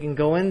 It can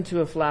go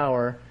into a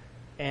flower,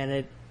 and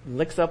it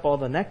licks up all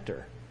the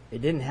nectar.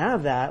 It didn't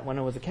have that when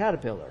it was a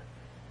caterpillar.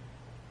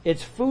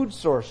 Its food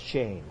source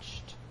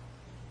changed.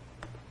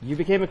 You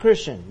became a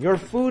Christian. Your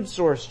food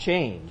source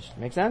changed.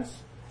 Make sense?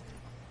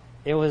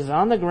 It was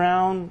on the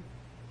ground,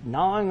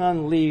 gnawing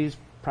on leaves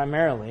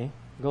primarily,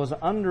 goes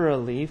under a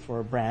leaf or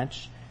a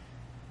branch,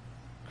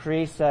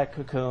 creates that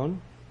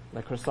cocoon,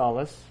 the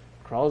chrysalis,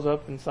 crawls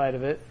up inside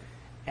of it,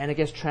 and it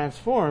gets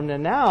transformed,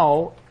 and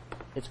now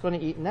it's going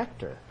to eat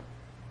nectar.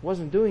 It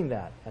wasn't doing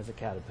that as a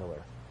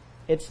caterpillar.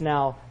 It's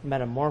now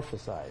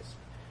metamorphosized.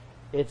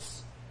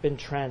 It's been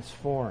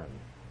transformed.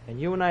 And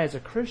you and I as a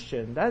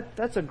Christian,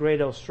 that's a great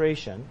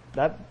illustration.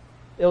 That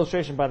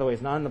illustration, by the way,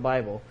 is not in the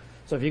Bible.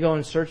 So if you go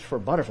and search for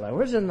butterfly,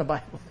 where's it in the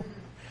Bible?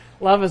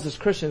 A lot of us as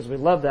Christians, we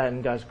love that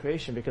in God's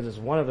creation because it's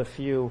one of the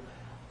few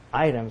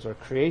items or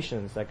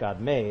creations that God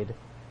made.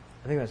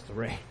 I think that's the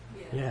rain.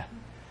 Yeah.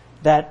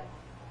 That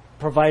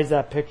provides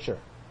that picture.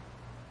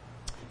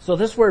 So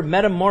this word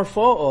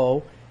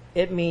metamorpho,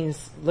 it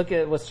means, look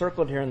at what's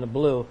circled here in the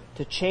blue,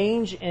 to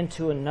change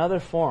into another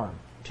form,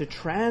 to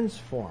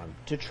transform,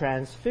 to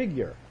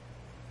transfigure.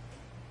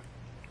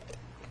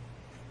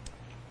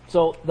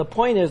 So the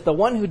point is, the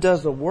one who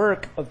does the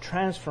work of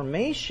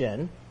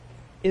transformation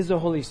is the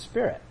Holy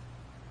Spirit.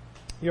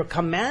 You're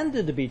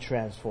commanded to be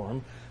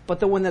transformed, but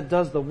the one that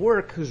does the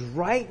work, who's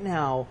right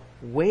now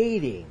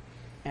waiting,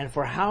 and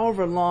for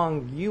however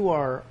long you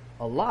are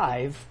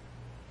alive,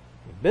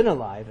 you've been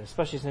alive,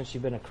 especially since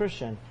you've been a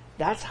Christian,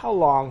 that's how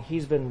long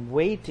he's been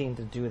waiting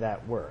to do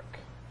that work.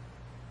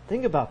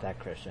 Think about that,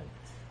 Christian.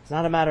 It's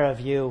not a matter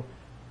of you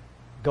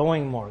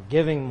going more,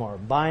 giving more,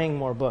 buying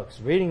more books,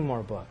 reading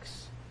more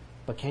books,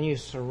 but can you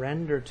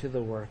surrender to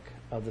the work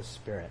of the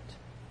Spirit?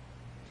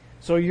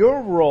 So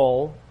your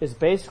role is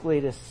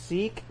basically to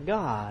seek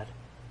God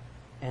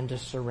and to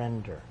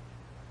surrender.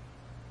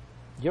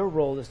 Your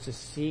role is to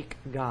seek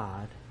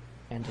God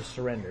and to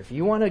surrender. If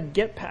you want to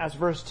get past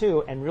verse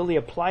 2 and really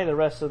apply the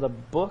rest of the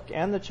book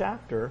and the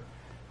chapter,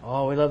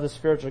 oh, we love the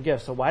spiritual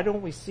gifts. So why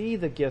don't we see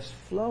the gifts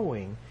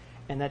flowing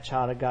and that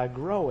child of God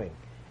growing?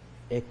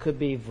 It could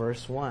be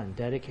verse 1,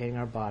 dedicating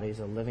our bodies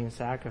a living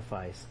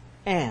sacrifice.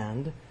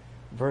 And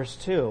verse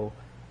 2,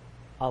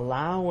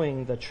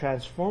 allowing the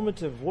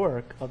transformative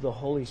work of the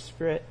Holy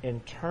Spirit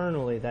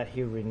internally that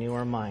He renew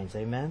our minds.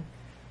 Amen?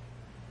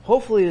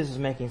 Hopefully this is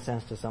making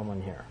sense to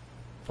someone here.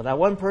 For that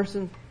one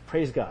person,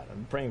 praise God.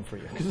 I'm praying for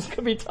you because it's going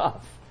to be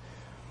tough.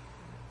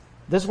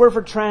 This word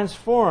for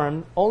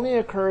transformed only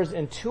occurs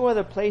in 2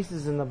 other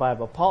places in the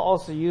Bible. Paul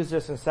also used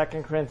this in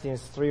 2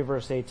 Corinthians 3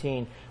 verse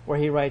 18 where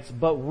he writes,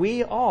 "But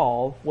we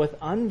all with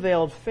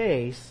unveiled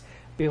face,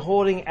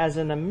 beholding as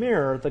in a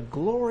mirror the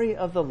glory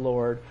of the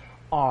Lord,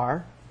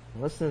 are,"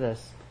 listen to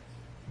this,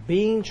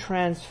 "being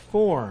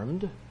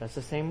transformed," that's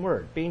the same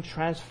word, "being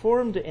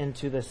transformed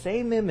into the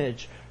same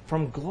image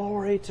from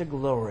glory to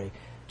glory,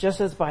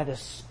 just as by the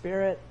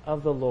Spirit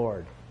of the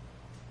Lord."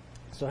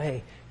 So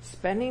hey,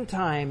 spending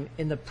time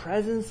in the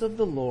presence of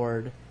the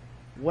Lord,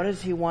 what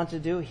does He want to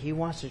do? He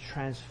wants to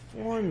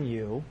transform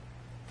you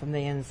from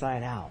the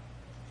inside out.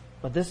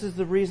 But this is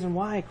the reason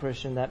why,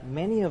 Christian, that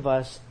many of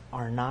us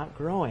are not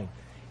growing.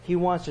 He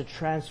wants to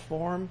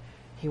transform.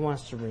 He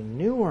wants to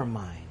renew our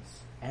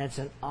minds. And it's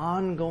an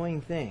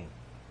ongoing thing.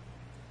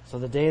 So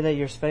the day that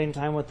you're spending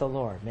time with the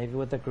Lord, maybe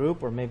with a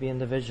group or maybe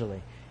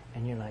individually,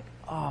 and you're like,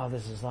 oh,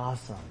 this is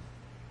awesome.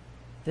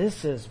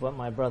 This is what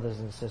my brothers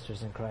and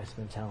sisters in Christ have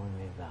been telling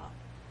me about.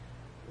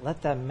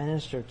 Let that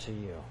minister to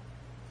you.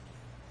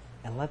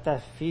 And let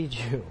that feed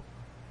you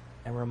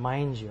and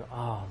remind you,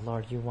 oh,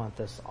 Lord, you want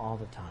this all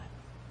the time.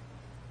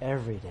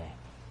 Every day.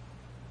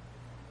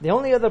 The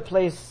only other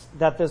place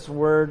that this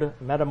word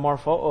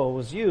metamorpho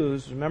was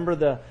used, remember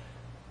the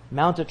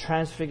Mount of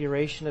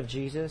Transfiguration of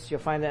Jesus? You'll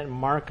find that in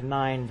Mark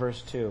 9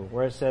 verse 2,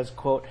 where it says,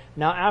 quote,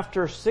 "Now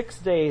after 6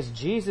 days,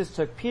 Jesus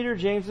took Peter,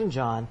 James, and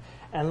John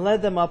and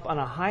led them up on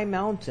a high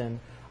mountain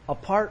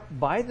apart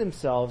by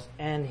themselves,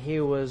 and He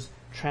was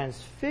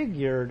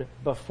transfigured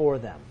before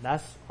them."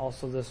 That's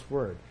also this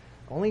word.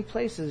 Only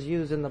places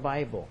used in the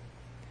Bible.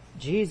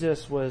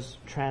 Jesus was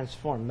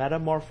transformed,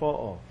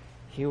 metamorpho.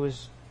 He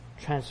was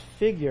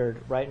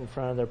transfigured right in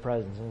front of their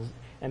presence.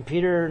 And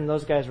Peter and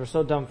those guys were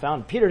so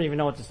dumbfounded. Peter didn't even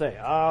know what to say.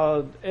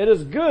 "Oh, it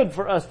is good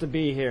for us to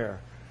be here.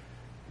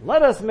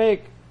 Let us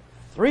make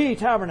 3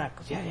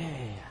 tabernacles." Yeah.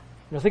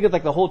 Think of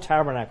like the whole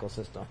tabernacle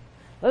system.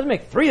 Let's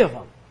make 3 of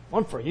them.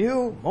 One for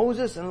you,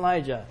 Moses, and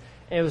Elijah.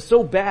 And it was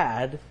so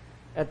bad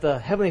that the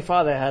Heavenly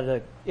Father had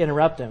to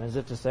interrupt him as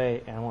if to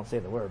say, and I won't say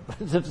the word,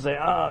 but as if to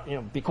say,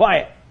 be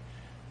quiet.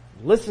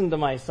 Listen to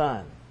my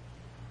son.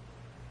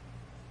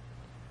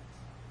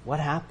 What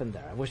happened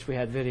there? I wish we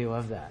had video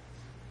of that.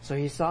 So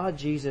he saw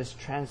Jesus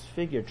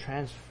transfigured,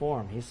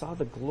 transformed. He saw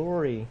the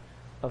glory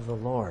of the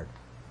Lord.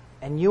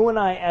 And you and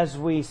I, as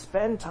we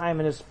spend time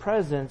in His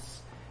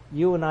presence,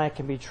 you and I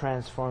can be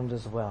transformed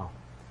as well.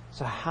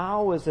 So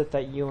how is it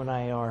that you and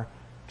I are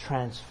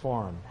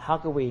transformed? How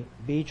can we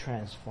be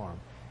transformed?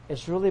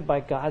 It's really by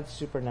God's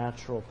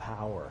supernatural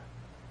power.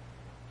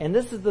 And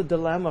this is the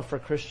dilemma for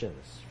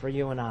Christians, for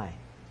you and I.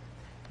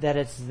 That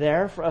it's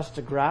there for us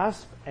to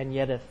grasp, and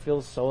yet it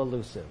feels so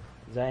elusive.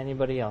 Is that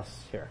anybody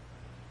else here?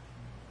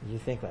 You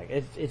think like,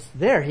 it's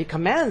there. He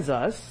commands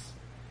us,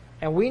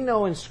 and we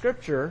know in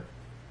Scripture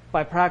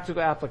by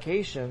practical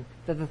application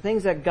that the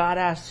things that God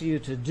asks you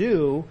to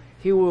do,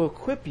 He will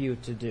equip you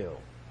to do.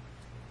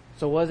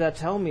 So what does that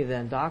tell me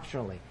then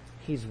doctrinally?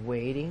 He's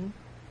waiting,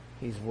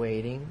 He's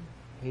waiting,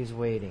 He's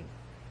waiting.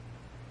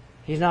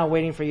 He's not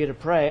waiting for you to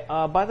pray.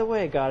 By the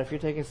way, God, if you're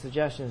taking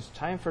suggestions,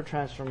 time for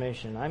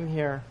transformation. I'm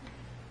here.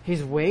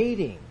 He's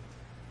waiting.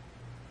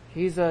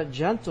 He's a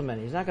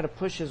gentleman. He's not going to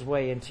push his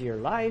way into your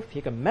life.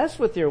 He can mess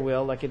with your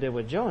will like he did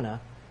with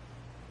Jonah,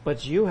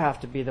 but you have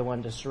to be the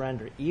one to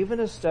surrender. Even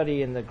a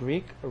study in the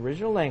Greek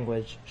original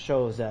language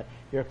shows that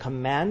you're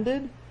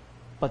commanded,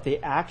 but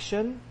the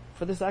action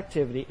for this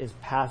activity is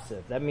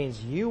passive. That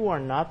means you are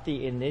not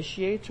the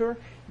initiator.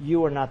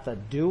 You are not the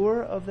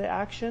doer of the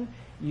action.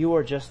 You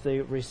are just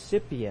the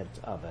recipient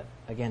of it.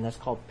 Again, that's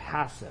called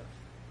passive.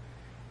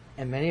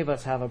 And many of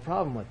us have a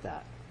problem with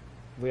that.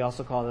 We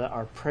also call that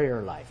our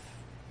prayer life.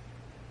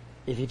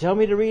 If you tell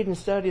me to read and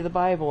study the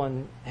Bible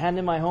and hand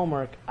in my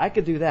homework, I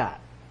could do that.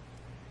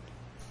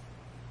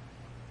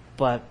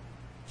 But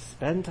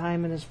spend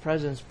time in His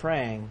presence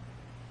praying,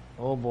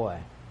 oh boy,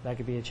 that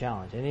could be a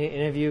challenge.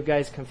 Any of you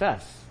guys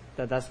confess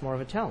that that's more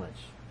of a challenge?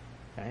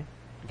 Okay?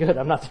 Good,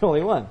 I'm not the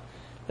only one.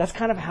 That's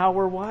kind of how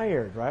we're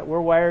wired, right? We're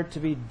wired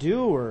to be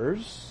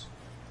doers,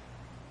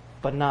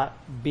 but not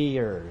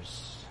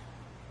beers.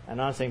 I'm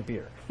not saying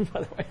beer,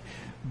 by the way.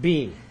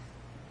 Be.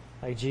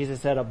 Like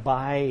Jesus said,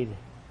 abide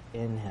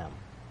in Him.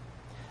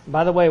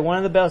 By the way, one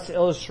of the best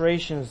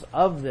illustrations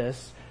of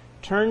this,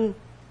 turn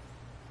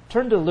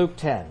to Luke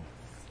 10,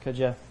 could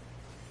you?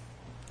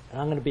 And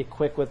I'm going to be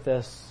quick with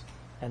this,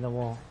 and then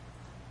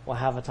we'll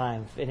have a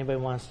time. If anybody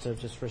wants to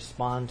just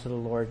respond to the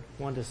Lord,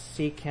 want to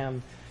seek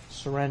Him,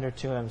 surrender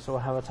to Him, so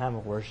we'll have a time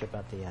of worship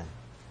at the end.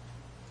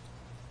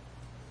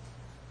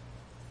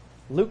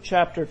 Luke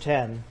chapter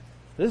 10.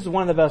 This is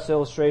one of the best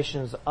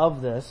illustrations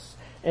of this.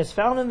 It's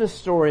found in this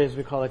story, as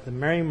we call it, the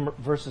Mary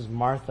versus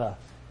Martha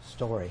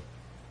story.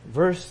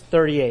 Verse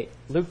 38.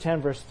 Luke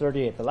 10, verse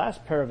 38. The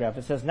last paragraph.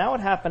 It says, "Now it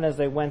happened as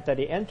they went that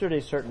He entered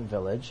a certain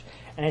village,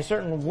 and a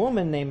certain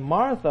woman named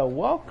Martha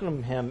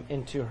welcomed Him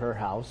into her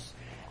house."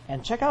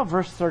 And check out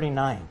verse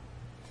 39.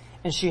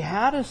 "And she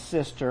had a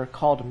sister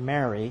called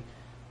Mary,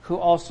 who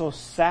also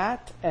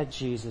sat at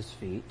Jesus'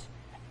 feet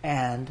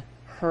and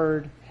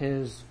heard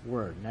His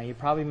word." Now you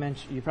probably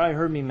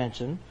heard me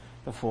mention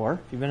before, if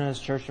you've been in this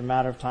church for a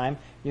matter of time,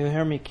 you'll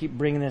hear me keep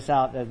bringing this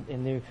out, that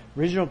in the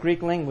original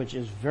Greek language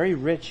is very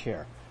rich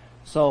here.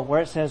 So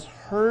where it says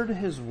heard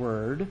His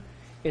word,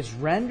 it's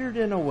rendered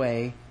in a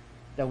way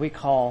that we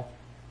call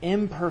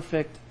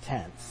imperfect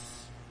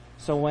tense.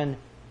 So when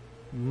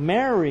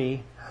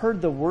Mary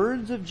heard the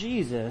words of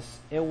Jesus,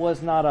 it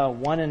was not a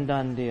one and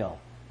done deal.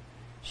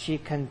 She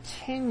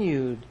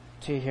continued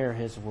to hear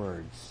His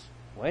words.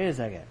 Wait a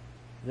second.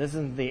 This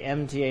isn't the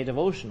MTA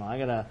devotional. I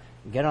gotta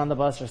get on the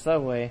bus or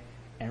subway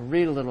and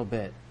read a little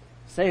bit,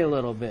 say a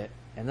little bit,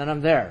 and then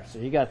I'm there. So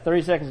you got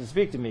 30 seconds to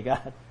speak to me,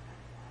 God.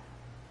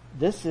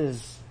 This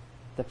is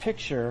the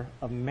picture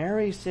of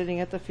Mary sitting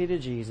at the feet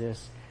of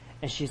Jesus,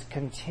 and she's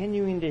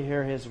continuing to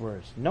hear His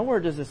words. Nowhere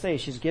does it say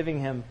she's giving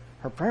Him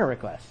her prayer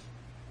request.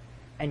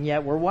 And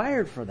yet we're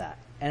wired for that.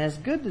 And it's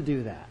good to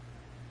do that.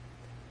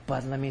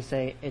 But let me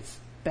say, it's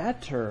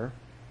better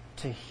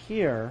to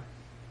hear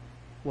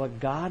what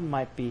God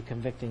might be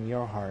convicting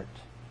your heart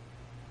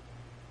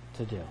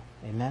to do.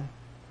 Amen?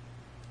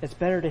 It's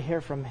better to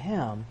hear from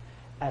Him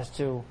as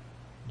to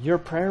your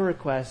prayer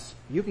requests.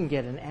 You can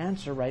get an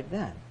answer right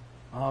then.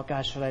 Oh,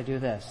 God, should I do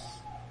this?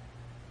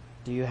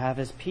 Do you have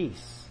His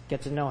peace?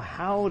 Get to know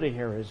how to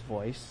hear His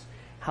voice,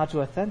 how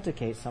to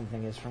authenticate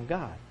something is from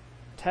God.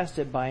 Test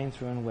it by and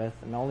through and with,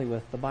 and only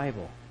with the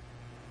Bible.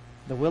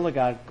 The will of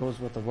God goes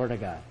with the Word of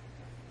God.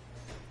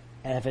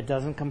 And if it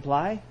doesn't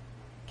comply,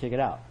 kick it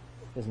out.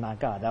 It's not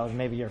God. That was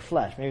maybe your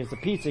flesh. Maybe it's the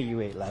pizza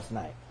you ate last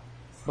night.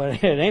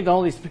 But it ain't the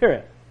Holy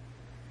Spirit.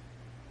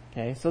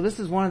 Okay, so this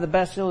is one of the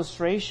best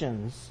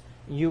illustrations.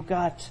 You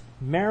got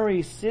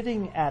Mary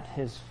sitting at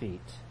His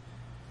feet,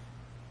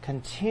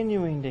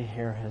 continuing to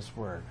hear His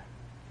word.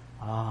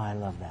 I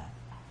love that.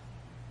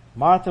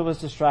 Martha was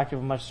distracted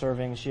with much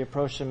serving. She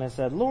approached Him and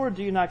said, "Lord,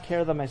 do you not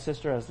care that my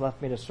sister has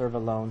left me to serve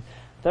alone?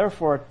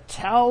 Therefore,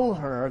 tell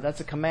her,"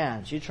 that's a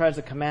command. She tries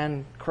to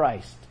command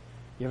Christ.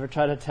 You ever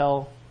try to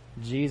tell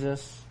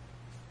Jesus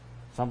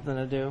something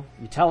to do?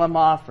 You tell Him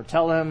off or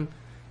tell Him,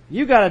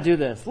 "You got to do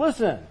this.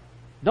 Listen,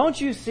 don't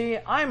you see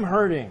I'm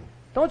hurting?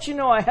 Don't you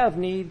know I have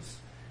needs?"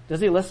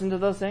 Does He listen to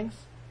those things?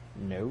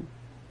 No.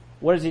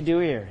 What does He do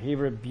here? He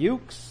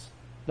rebukes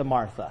the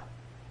Martha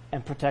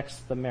and protects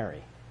the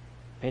Mary.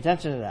 Pay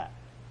attention to that,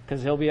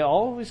 because He'll be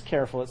always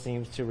careful, it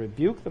seems, to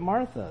rebuke the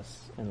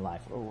Marthas in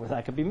life, or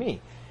that could be me,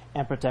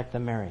 and protect the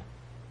Mary.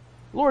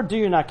 "Lord, do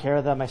you not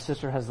care that my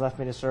sister has left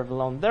me to serve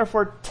alone?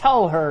 Therefore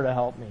tell her to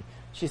help me."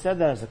 She said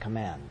that as a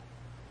command.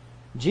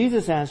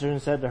 Jesus answered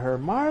and said to her,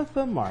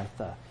 "Martha,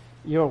 Martha,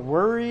 you're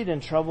worried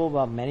and troubled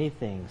about many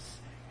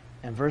things."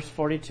 And verse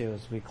 42,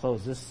 as we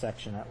close this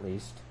section at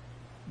least,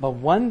 "But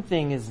one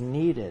thing is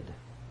needed."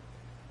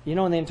 You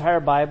know, in the entire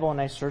Bible, and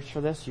I searched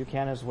for this, you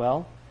can as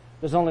well,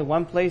 There's only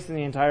one place in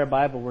the entire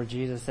Bible where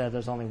Jesus said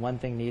there's only one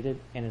thing needed,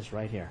 and it's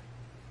right here.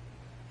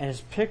 And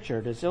it's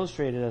pictured, it's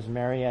illustrated as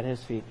Mary at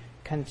his feet,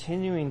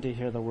 continuing to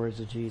hear the words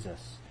of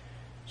Jesus.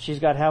 She's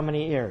got how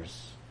many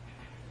ears?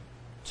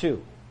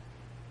 2.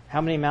 How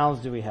many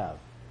mouths do we have?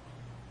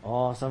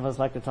 Oh, some of us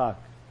like to talk.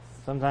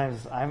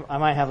 Sometimes I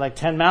might have like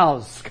 10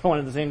 mouths going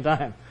at the same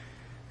time.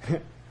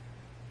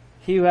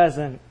 He who has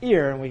an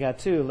ear, and we got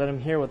 2, let him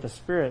hear what the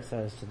Spirit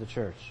says to the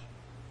church.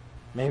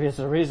 Maybe it's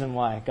the reason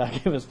why God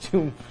gave us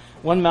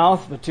 1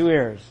 mouth but 2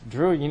 ears.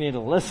 Drew, you need to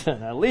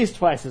listen at least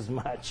twice as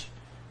much.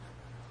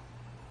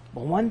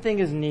 But one thing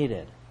is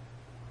needed.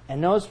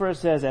 And notice where it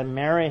says, and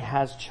Mary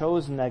has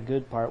chosen that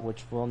good part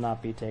which will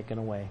not be taken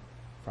away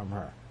from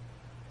her.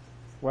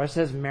 Where it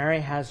says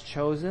Mary has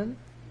chosen,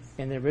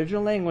 in the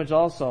original language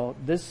also,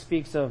 this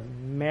speaks of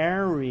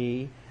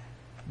Mary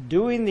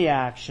doing the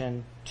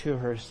action to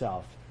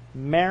herself.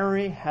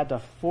 Mary had to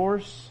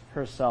force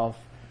herself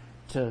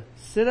to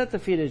sit at the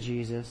feet of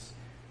Jesus,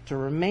 to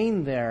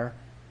remain there,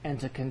 and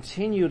to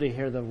continue to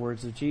hear the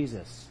words of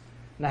Jesus.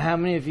 Now, how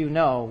many of you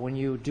know when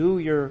you do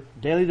your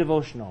daily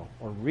devotional,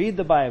 or read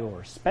the Bible,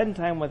 or spend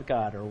time with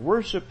God, or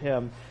worship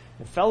Him,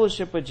 and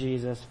fellowship with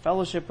Jesus,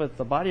 fellowship with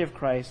the body of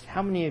Christ,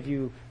 how many of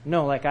you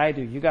know, like I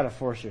do, you got to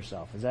force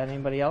yourself? Is that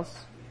anybody else?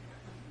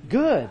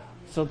 Good.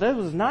 So that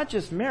was not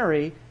just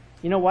Mary.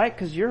 You know why?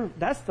 Because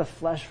that's the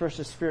flesh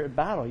versus spirit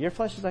battle. Your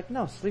flesh is like,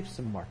 no, sleep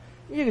some more.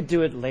 You could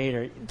do it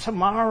later.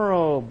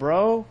 Tomorrow,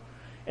 bro.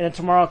 And then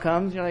tomorrow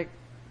comes, you're like,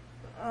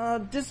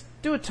 just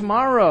do it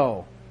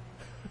tomorrow.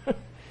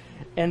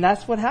 And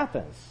that's what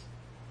happens.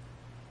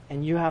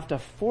 And you have to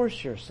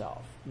force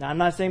yourself. Now, I'm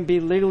not saying be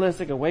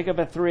legalistic and wake up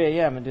at 3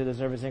 a.m. and do this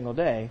every single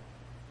day.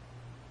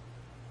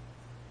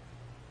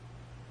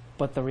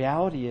 But the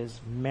reality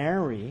is,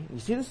 Mary, you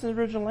see this in the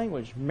original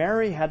language,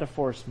 Mary had to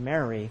force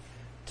Mary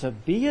to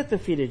be at the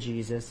feet of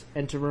Jesus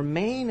and to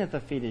remain at the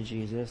feet of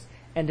Jesus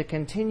and to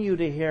continue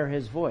to hear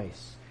His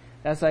voice.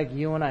 That's like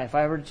you and I. If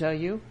I were to tell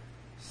you,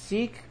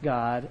 seek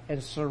God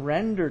and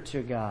surrender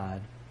to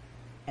God,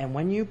 and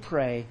when you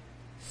pray,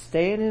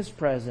 stay in His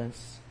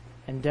presence,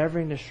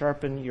 endeavoring to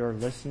sharpen your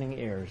listening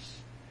ears.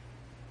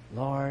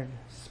 Lord,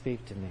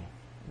 speak to me.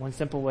 One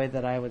simple way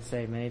that I would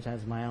say many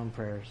times in my own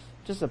prayers,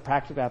 just a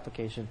practical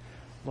application.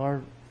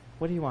 Lord,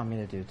 what do you want me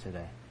to do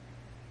today?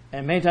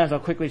 And many times I'll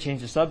quickly change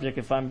the subject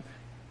if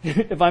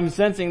I'm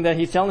sensing that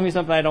He's telling me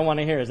something I don't want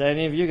to hear. Is that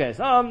any of you guys?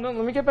 Oh, no,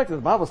 let me get back to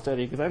the Bible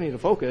study because I need to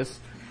focus.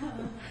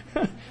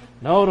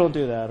 No, don't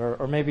do that.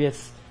 Or maybe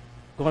it's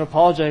go and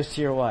apologize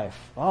to your wife.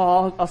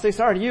 Oh, I'll say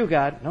sorry to you,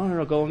 God.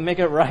 No, go and make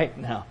it right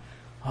now.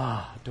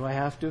 Do I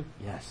have to?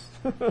 Yes.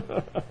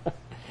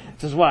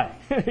 This is why.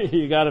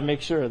 You got to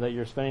make sure that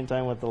you're spending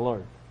time with the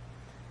Lord.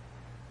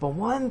 But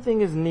one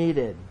thing is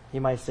needed, He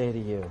might say to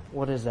you.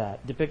 What is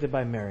that? Depicted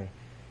by Mary.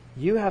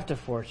 You have to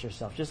force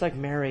yourself, just like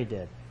Mary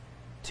did,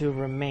 to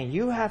remain.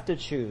 You have to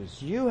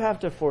choose. You have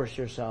to force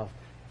yourself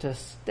to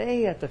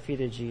stay at the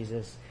feet of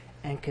Jesus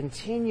and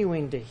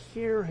continuing to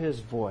hear His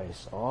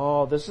voice.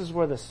 Oh, this is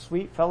where the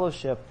sweet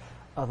fellowship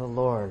of the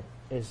Lord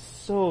is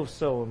so,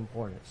 so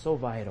important, so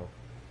vital.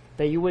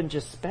 That you wouldn't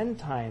just spend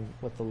time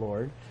with the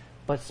Lord,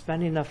 but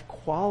spend enough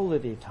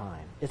quality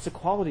time. It's a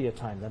quality of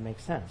time that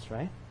makes sense,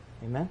 right?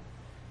 Amen?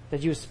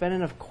 That you spend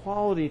enough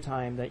quality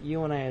time that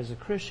you and I as a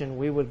Christian,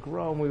 we would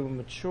grow and we would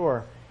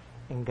mature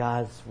in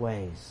God's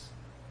ways.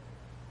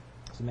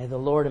 So may the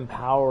Lord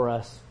empower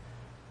us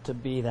to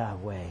be that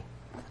way.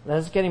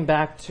 Let's getting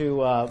back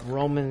to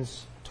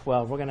Romans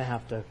 12. We're going to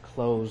have to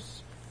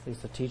close at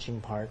least the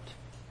teaching part.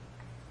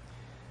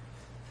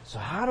 So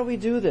how do we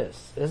do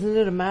this? Isn't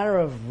it a matter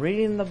of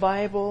reading the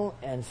Bible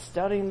and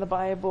studying the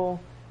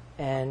Bible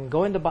and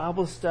going to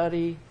Bible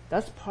study?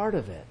 That's part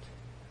of it.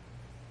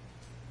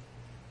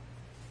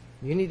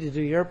 You need to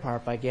do your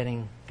part by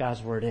getting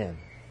God's Word in.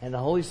 And the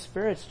Holy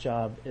Spirit's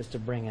job is to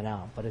bring it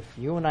out. But if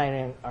you and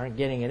I aren't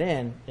getting it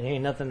in, it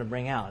ain't nothing to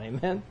bring out.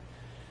 Amen?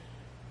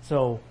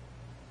 So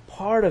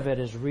part of it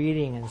is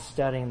reading and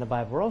studying the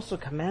Bible. We're also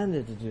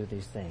commanded to do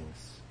these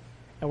things.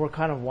 And we're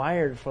kind of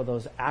wired for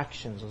those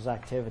actions, those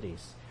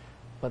activities.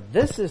 But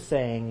this is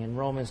saying in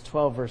Romans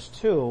 12 verse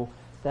 2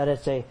 that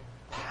it's a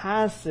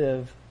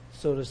passive,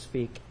 so to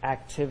speak,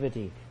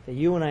 activity. That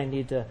you and I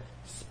need to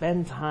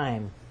spend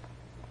time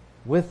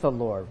with the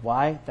Lord.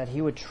 Why? That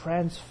He would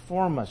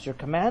transform us. You're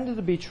commanded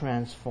to be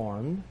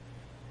transformed,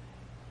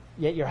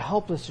 yet you're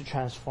helpless to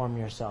transform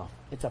yourself.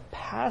 It's a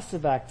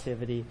passive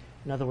activity.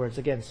 In other words,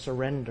 again,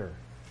 surrender.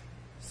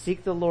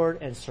 Seek the Lord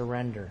and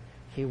surrender.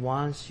 He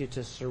wants you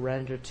to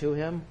surrender to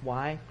Him.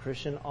 Why?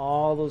 Christian,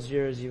 all those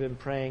years you've been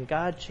praying,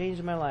 God,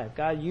 change my life.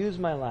 God, use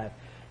my life.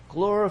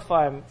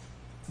 Glorify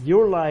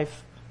your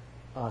life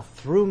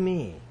through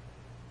me.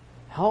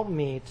 Help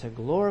me to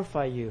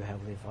glorify you,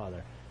 Heavenly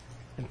Father.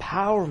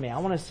 Empower me. I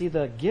want to see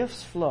the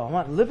gifts flow. I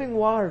want living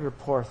water to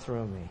pour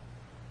through me.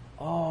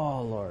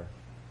 Oh, Lord.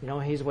 You know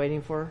what He's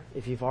waiting for?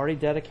 If you've already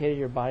dedicated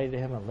your body to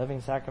Him, a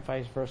living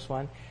sacrifice, verse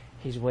 1,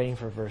 He's waiting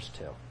for verse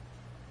 2.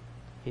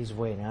 He's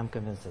waiting. I'm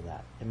convinced of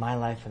that. In my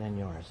life and in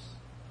yours.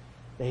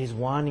 That He's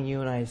wanting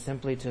you and I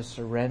simply to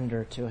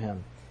surrender to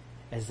Him.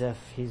 as if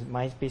he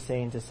might be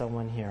saying to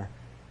someone here,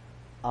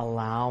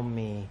 allow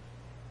me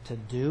to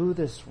do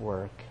this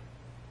work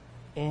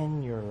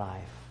in your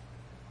life.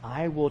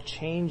 I will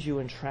change you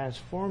and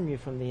transform you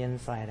from the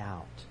inside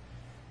out.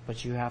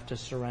 But you have to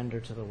surrender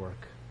to the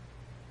work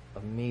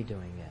of me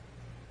doing it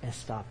and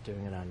stop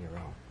doing it on your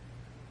own.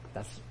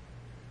 That's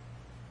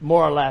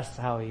more or less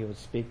how he would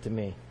speak to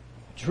me.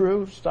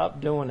 Drew,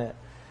 stop doing it.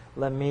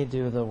 Let me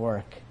do the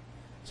work.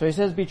 So he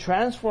says, be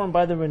transformed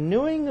by the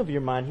renewing of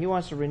your mind. He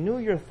wants to renew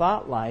your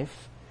thought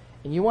life.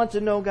 And you want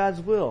to know God's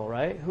will,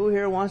 right? Who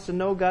here wants to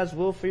know God's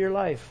will for your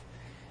life?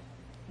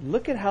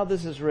 Look at how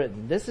this is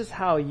written. This is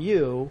how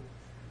you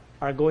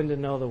are going to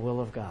know the will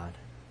of God.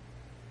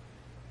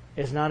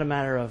 It's not a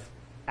matter of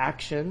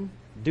action.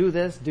 Do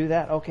this, do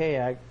that.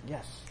 Okay,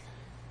 yes.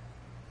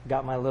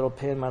 Got my little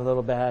pin, my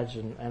little badge,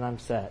 and I'm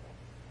set.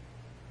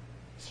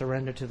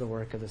 Surrender to the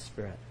work of the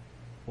Spirit.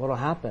 What will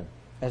happen?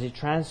 As he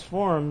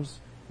transforms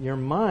your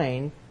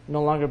mind,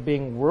 no longer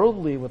being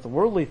worldly with the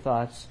worldly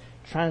thoughts,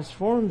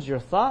 transforms your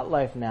thought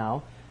life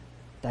now,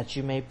 that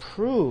you may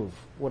prove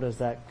what is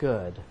that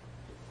good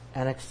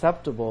and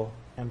acceptable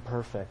and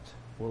perfect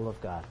will of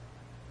God.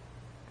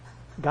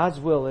 God's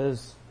will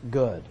is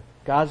good.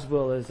 God's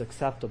will is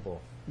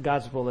acceptable.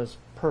 God's will is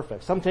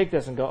perfect. Some take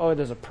this and go, oh,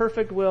 there's a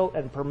perfect will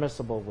and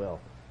permissible will.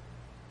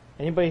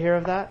 Anybody hear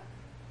of that?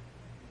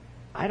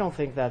 I don't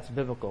think that's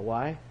biblical.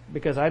 Why?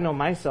 Because I know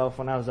myself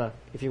when I was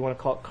if you want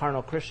to call it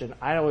carnal Christian,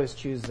 I always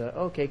choose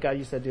okay, God,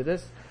 you said do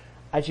this.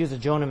 I choose a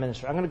Jonah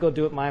ministry. I'm going to go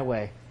do it my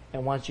way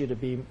and want you to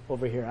be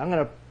over here. I'm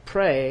going to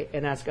pray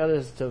and ask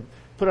others to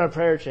put on a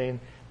prayer chain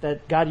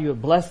that God, you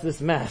would bless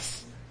this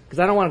mess. Because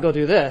I don't want to go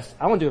do this.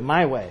 I want to do it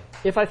my way.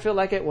 If I feel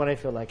like it, when I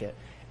feel like it.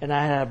 And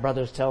I had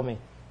brothers tell me,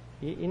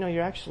 you know,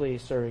 you're actually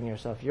serving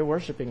yourself. You're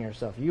worshiping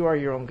yourself. You are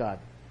your own God.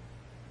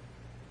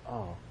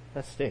 Oh,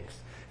 that stinks.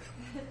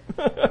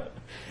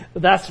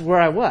 That's where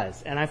I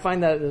was. And I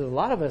find that there's a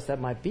lot of us that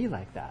might be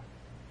like that.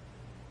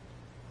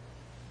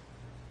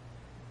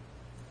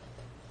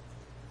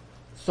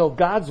 So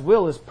God's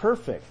will is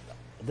perfect.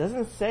 It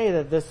doesn't say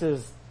that this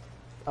is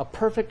a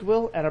perfect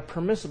will and a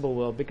permissible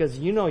will, because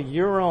you know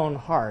your own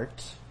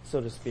heart,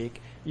 so to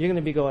speak. You're going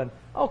to be going,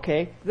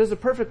 okay, there's a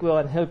perfect will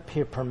and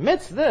he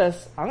permits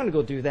this. I'm going to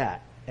go do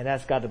that and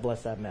ask God to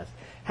bless that mess.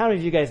 How many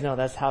of you guys know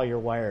that's how you're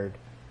wired?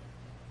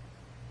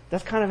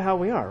 That's kind of how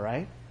we are,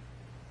 right?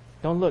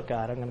 Don't look,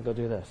 God, I'm going to go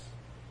do this.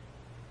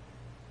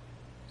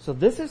 So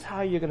this is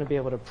how you're going to be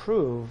able to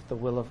prove the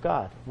will of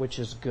God, which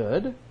is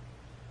good.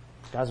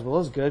 God's will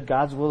is good.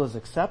 God's will is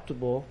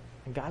acceptable.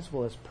 And God's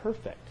will is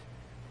perfect.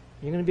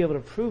 You're going to be able to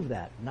prove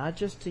that, not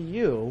just to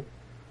you.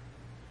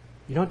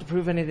 You don't have to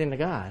prove anything to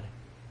God.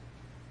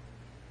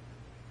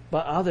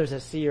 But others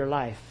that see your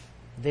life,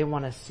 they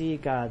want to see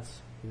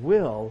God's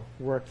will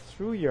work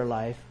through your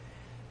life.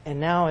 And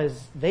now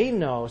as they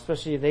know,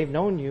 especially if they've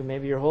known you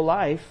maybe your whole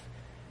life,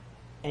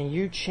 and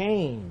you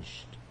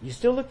changed. You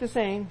still look the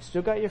same,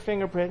 still got your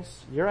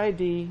fingerprints, your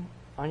ID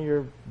on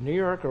your New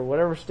York or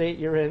whatever state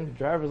you're in,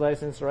 driver's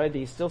license or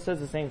ID still says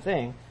the same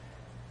thing,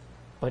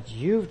 but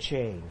you've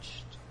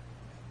changed.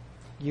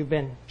 You've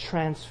been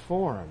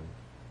transformed.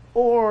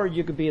 Or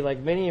you could be like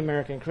many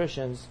American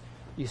Christians,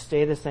 you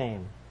stay the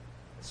same.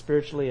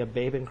 Spiritually a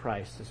babe in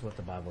Christ is what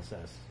the Bible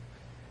says.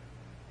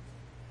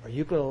 Or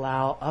you could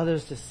allow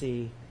others to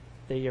see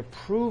that you're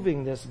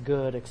proving this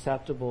good,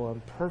 acceptable,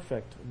 and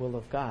perfect will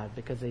of God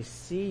because they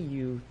see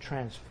you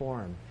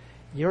transform.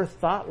 Your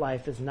thought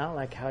life is not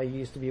like how you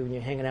used to be when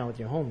you're hanging out with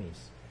your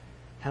homies.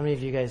 How many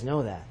of you guys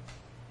know that?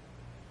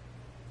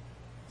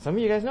 Some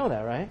of you guys know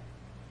that, right?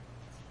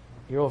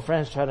 Your old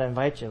friends try to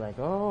invite you like,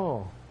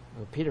 oh,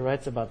 well, Peter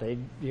writes about that.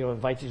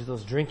 Invite you to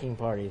those drinking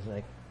parties.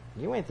 Like,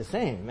 you ain't the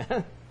same,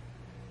 man.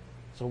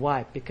 So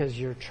why? Because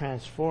you're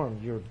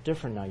transformed. You're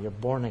different now. You're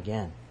born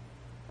again.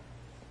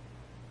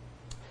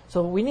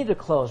 So we need to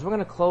close. We're going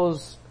to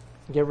close,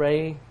 get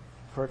ready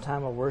for a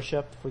time of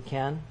worship if we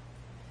can.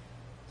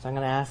 So I'm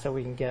going to ask that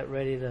we can get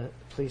ready to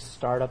please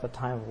start up a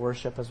time of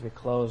worship as we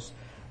close.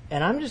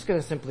 And I'm just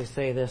going to simply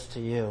say this to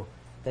you,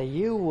 that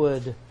you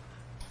would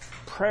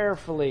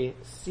prayerfully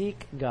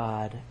seek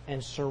God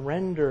and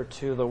surrender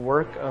to the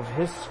work of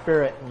His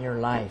Spirit in your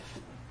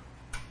life.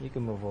 You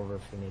can move over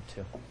if you need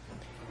to.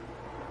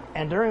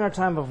 And during our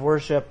time of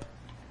worship,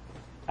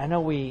 I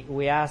know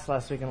we asked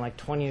last week and like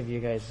 20 of you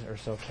guys or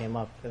so came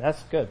up.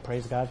 That's good.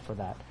 Praise God for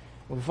that.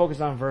 We focused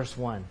on verse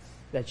 1,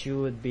 that you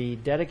would be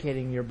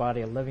dedicating your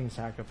body a living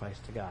sacrifice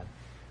to God.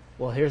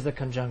 Well, here's the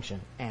conjunction,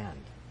 and.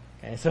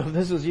 Okay, so if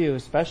this was you,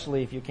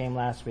 especially if you came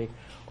last week,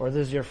 or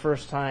this is your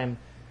first time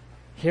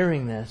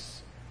hearing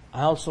this,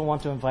 I also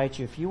want to invite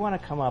you, if you want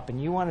to come up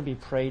and you want to be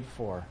prayed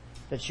for,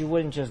 that you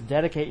wouldn't just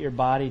dedicate your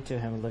body to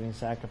Him, a living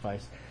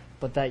sacrifice,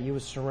 but that you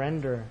would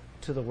surrender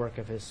to the work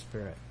of His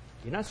Spirit.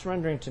 You're not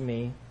surrendering to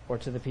me or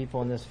to the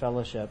people in this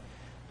fellowship,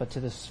 but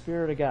to the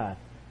Spirit of God.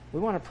 We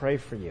want to pray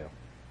for you.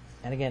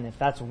 And again, if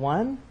that's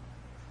one,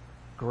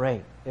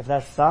 great. If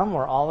that's some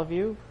or all of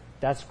you,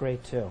 that's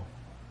great too.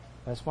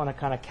 I just want to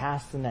kind of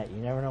cast the net.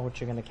 You never know what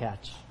you're going to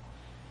catch.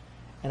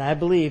 And I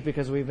believe,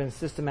 because we've been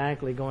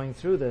systematically going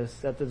through this,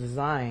 that the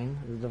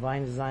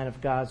divine design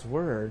of God's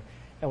Word,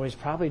 and what He's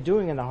probably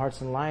doing in the hearts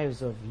and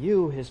lives of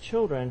you, His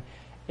children,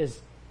 is,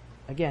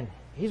 again,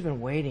 He's been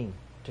waiting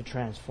to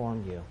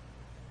transform you.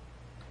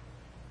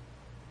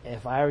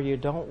 If I were you,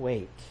 don't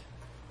wait.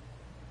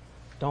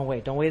 Don't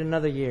wait. Don't wait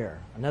another year,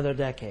 another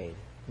decade,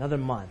 another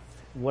month,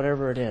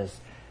 whatever it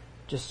is.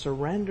 Just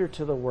surrender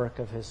to the work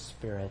of His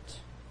Spirit.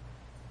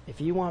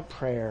 If you want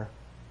prayer,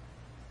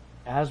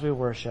 as we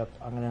worship,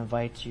 I'm going to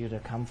invite you to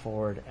come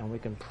forward and we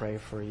can pray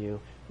for you.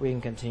 We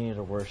can continue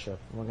to worship.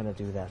 We're going to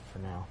do that for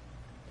now.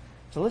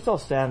 So let's all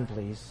stand,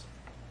 please.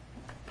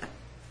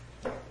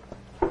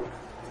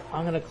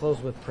 I'm going to close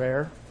with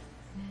prayer.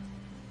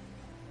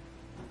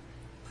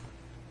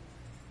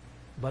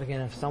 But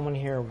again, if someone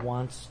here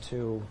wants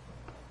to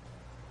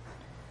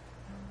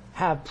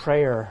have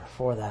prayer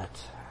for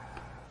that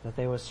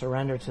they would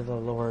surrender to the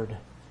Lord,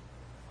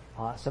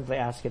 I'll simply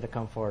ask you to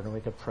come forward and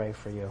we could pray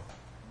for you.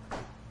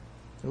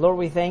 Lord,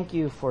 we thank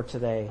you for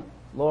today.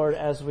 Lord,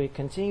 as we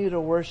continue to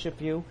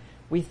worship you,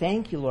 we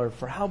thank you, Lord,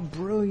 for how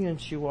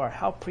brilliant you are,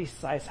 how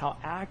precise, how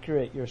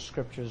accurate your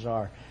scriptures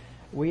are.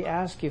 We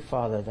ask you,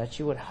 Father, that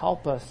you would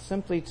help us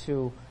simply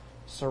to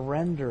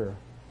surrender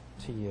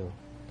to you,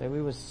 that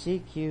we would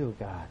seek you,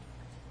 God,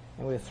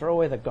 and we would throw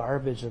away the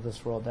garbage of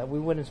this world, that we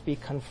wouldn't be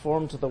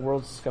conformed to the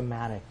world's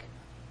schematic.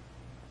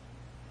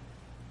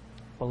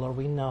 But Lord,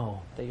 we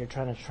know that you're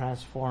trying to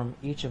transform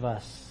each of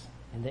us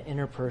in the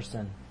inner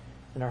person,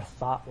 in our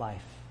thought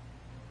life.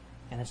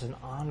 And it's an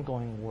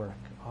ongoing work.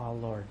 Oh,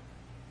 Lord.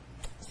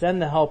 Send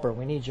the helper.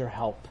 We need your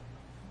help.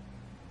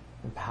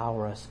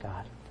 Empower us,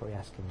 God. For we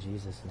ask in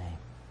Jesus' name.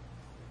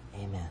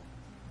 Amen.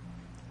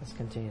 Let's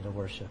continue to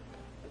worship.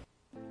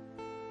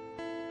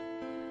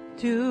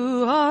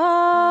 To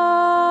honor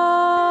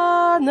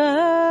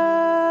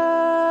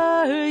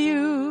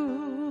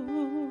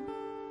you,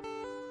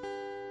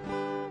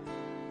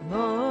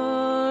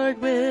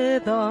 Lord,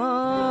 with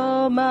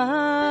all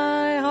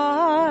my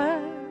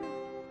heart,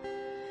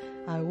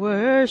 I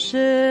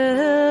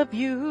worship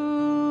you.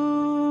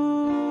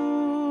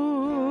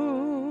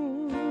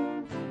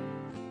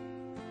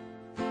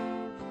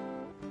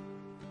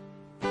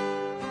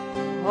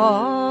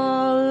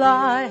 All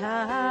I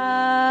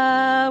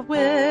have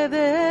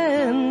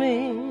within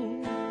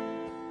me,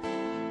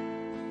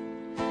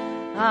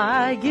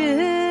 I give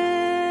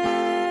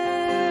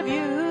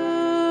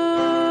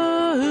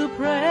you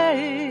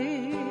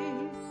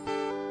praise.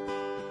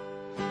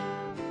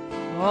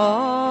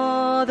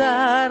 All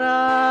that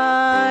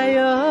I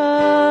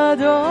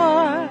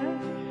adore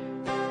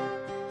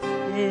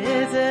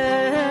is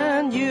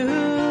in you.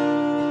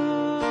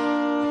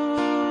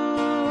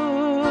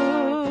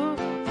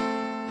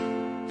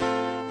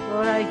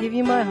 Lord, I give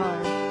you my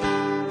heart.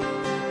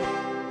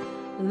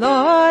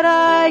 Lord,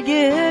 I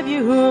give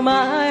you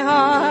my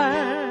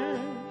heart.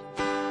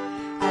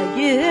 I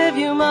give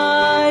you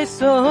my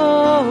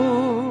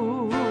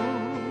soul.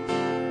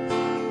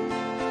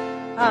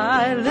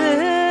 I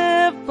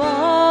live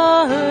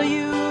for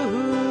you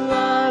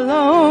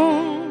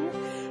alone.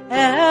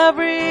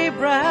 Every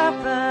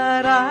breath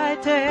that I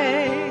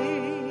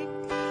take,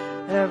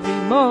 every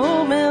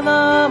moment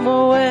I'm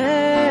awake.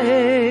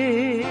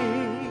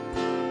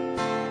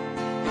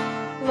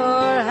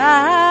 Lord,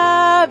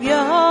 have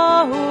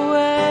your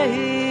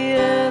way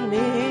in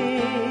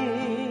me.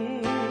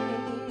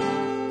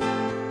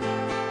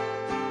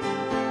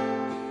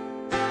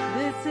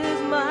 This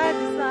is my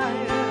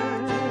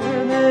desire.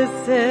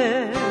 This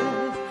is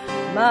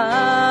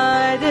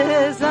my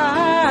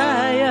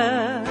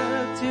desire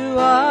to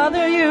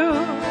honor you,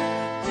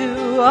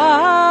 to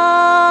honor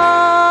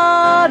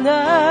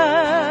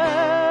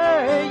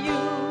you.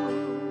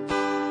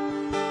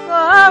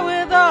 Oh,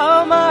 with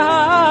all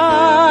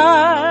my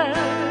heart,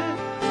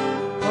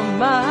 from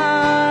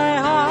my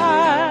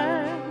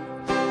heart,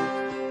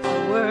 I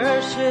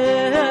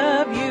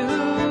worship you.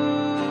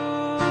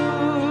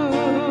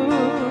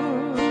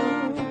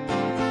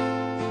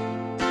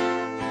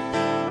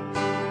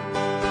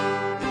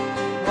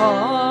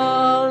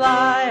 All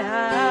I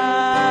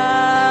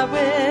have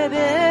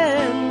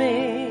within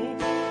me,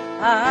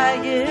 I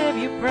give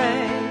you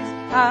praise.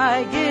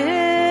 I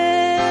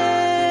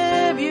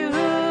give you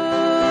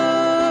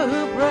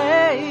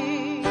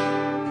praise.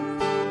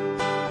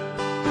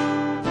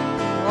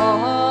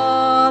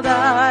 All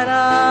that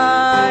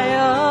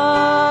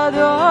I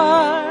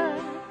adore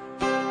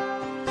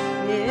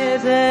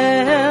is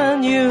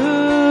in you.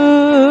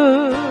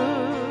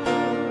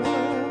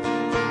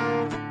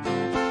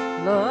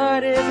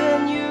 Lord, is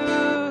in you.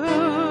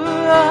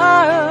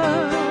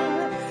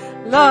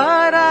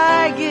 Lord,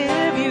 I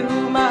give you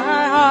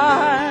my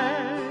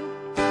heart.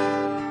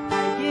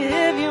 I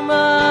give you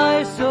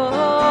my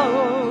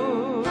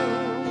soul.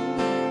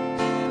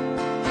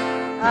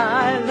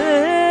 I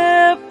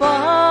live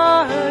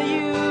for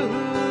you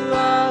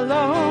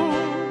alone.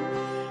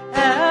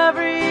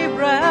 Every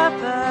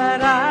breath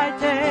that I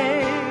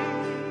take,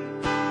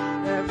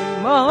 every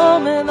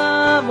moment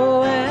I'm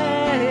awake.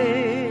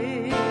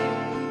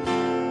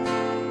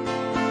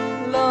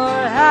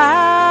 Lord,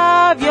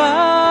 have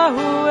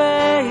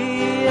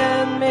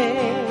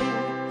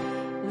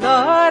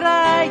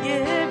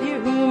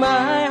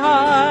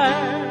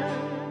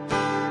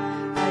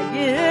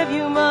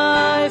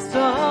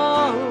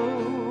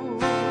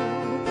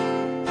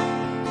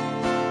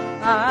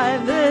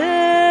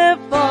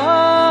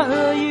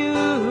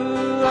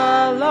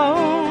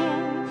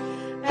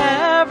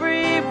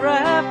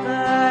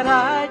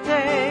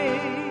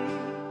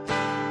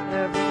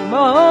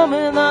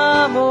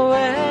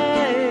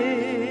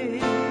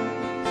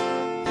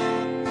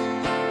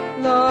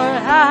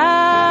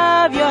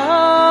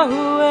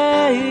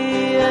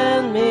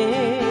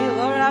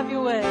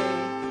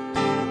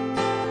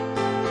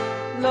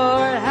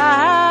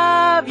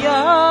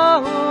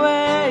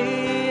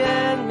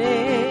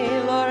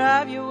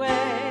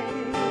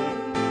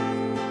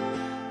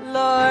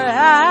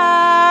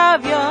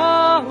have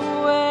your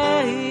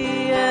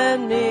way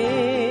in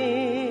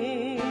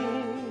me.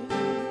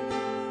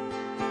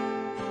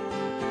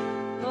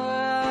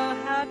 Lord,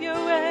 have your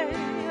way.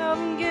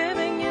 I'm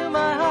giving you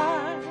my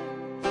heart.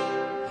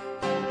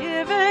 I'm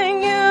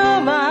giving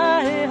you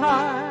my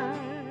heart.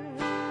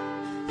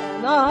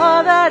 And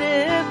all that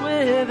is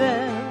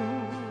within,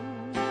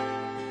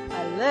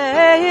 I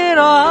lay it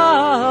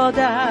all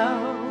down.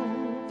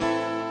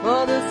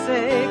 For the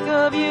sake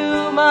of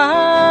you,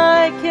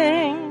 my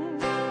King,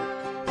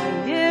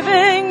 I'm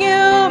giving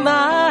you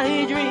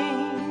my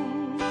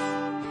dreams.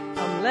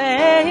 I'm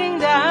laying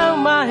down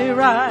my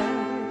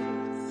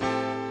rights.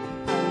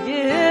 I'm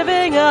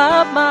giving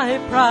up my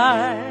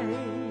pride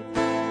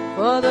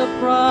for the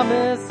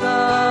promise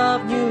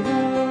of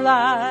new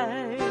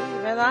life.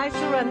 And I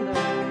surrender.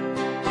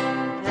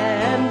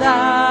 And I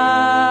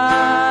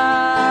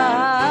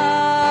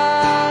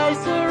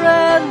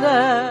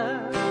surrender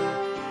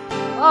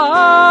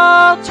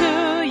all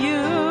to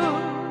you,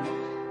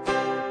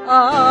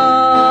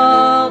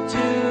 all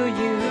to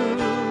you.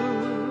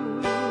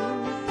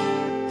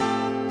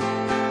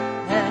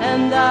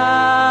 And I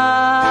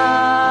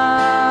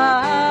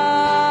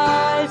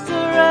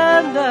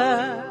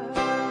surrender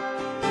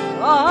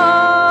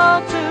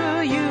all to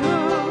you,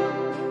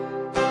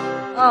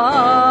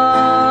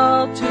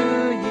 all to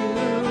you.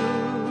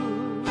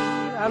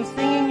 I'm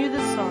singing you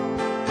this song.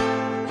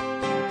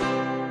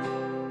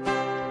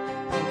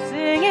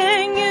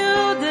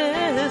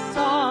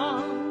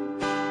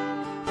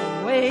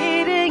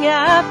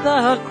 At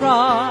the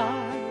cross,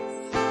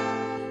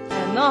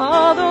 and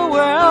all the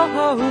world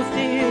holds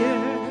dear,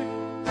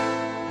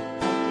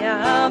 I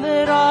count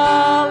it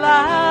all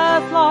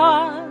as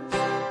lost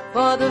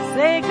for the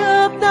sake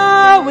of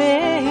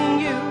knowing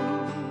you,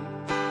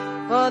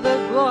 for the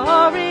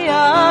glory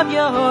of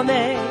your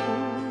name,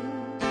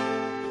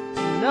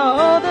 to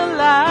know the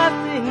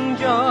lasting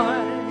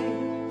joy,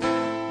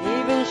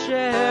 even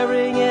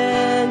sharing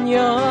in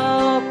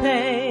your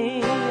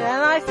pain.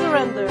 And I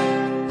surrender.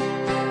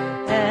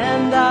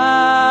 And I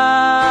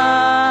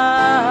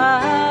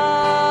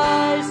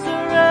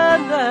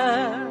surrender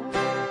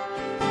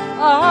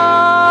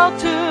all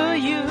to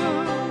you,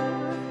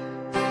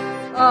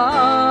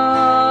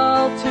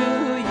 all to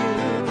you.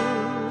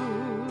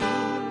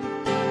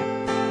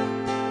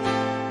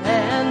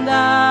 And I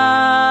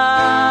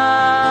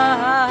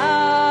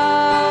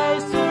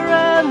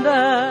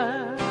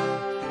surrender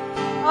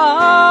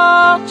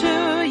all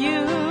to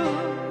you,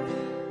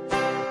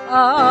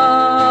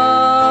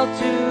 all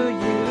to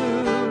you.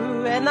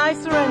 And I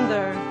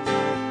surrender.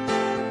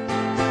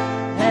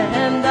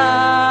 And I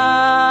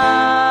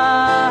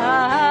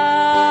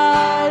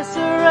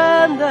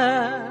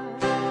surrender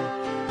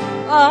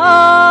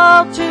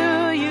all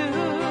to you,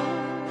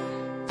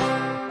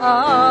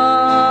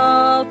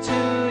 all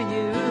to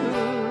you.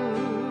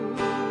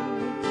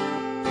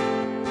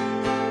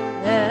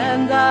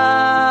 And I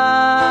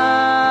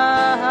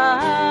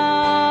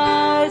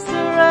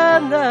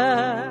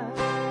surrender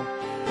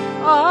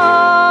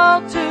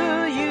all to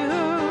you,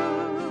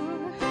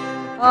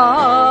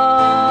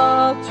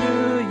 all to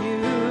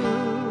you.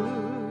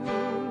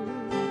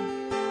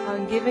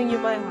 I'm giving you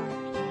my heart.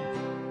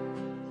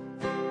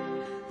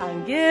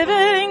 I'm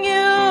giving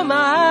you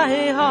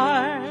my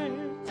heart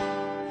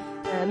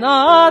and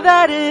all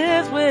that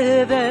is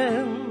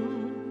within.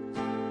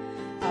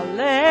 I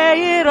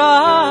lay it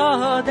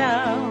all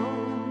down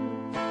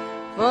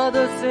for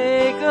the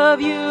sake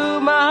of you,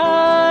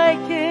 my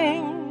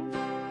King.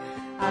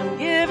 I'm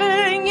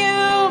giving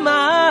you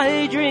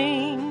my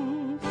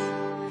dreams.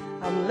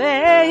 I'm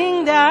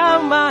laying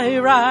down my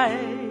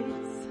rights.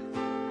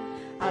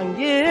 I'm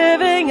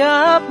giving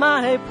up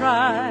my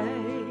pride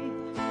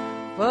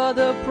for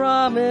the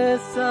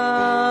promise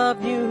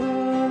of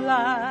new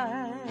life.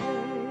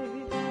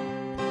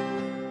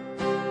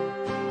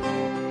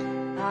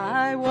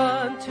 I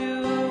want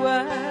to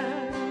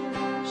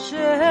worship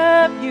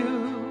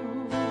you.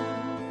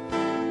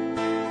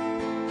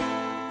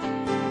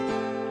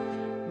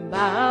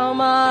 Bow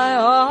my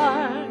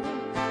heart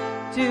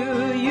to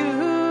you,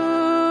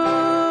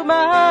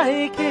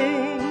 my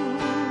King.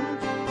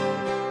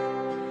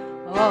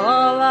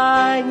 All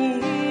I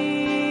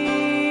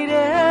need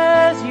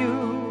is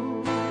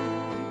you.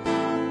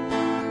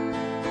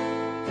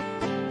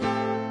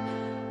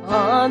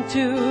 Unto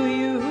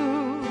you,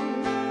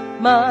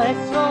 my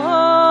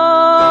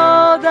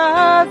soul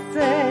doth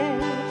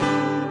sing.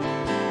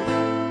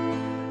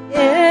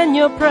 In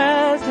your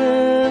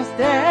presence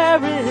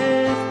there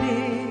is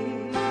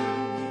peace.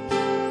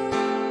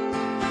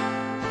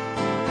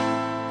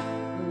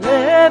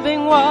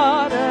 Living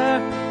water,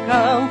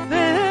 come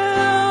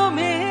fill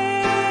me.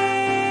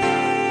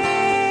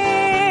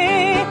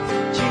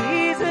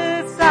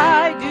 Jesus,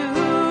 I do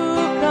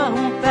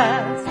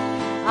confess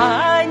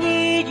I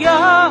need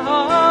your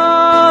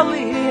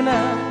holiness.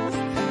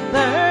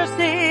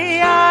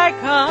 Thirsty I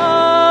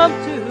come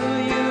to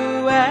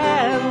you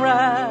and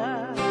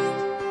rest.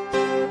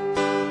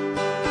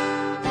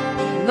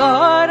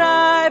 Lord,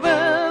 I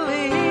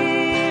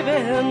believe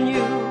in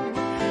you.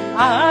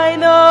 I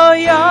know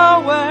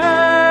your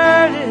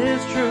word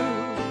is true.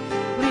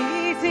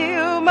 Please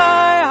heal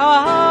my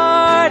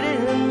heart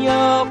in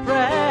your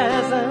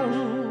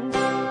presence.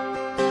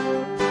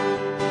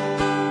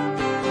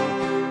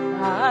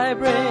 I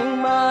bring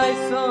my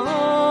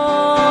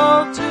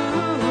soul to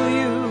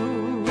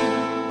you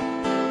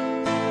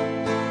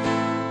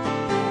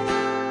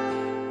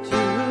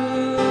to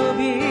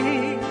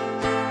be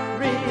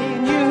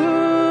renewed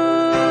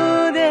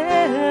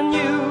in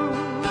you.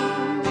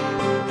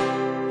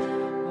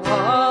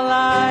 All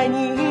I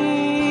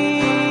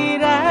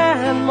need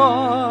and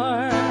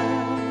more.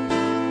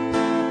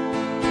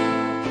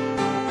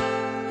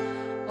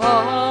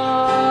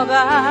 All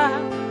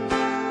that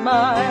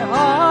my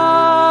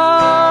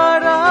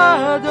heart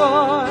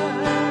adores.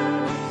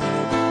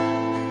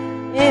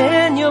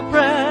 In your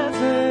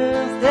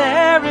presence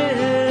there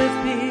is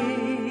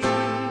peace.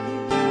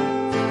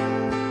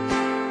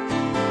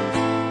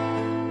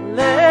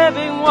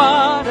 Living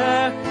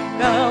water,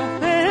 come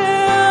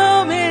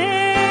fill me.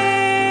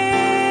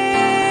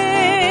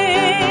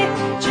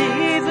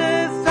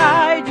 Jesus,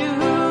 I do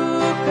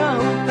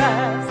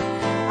confess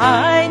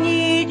I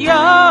need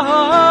your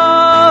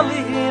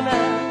holiness.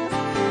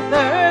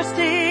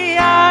 Thirsty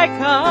I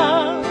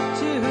come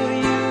to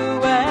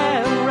you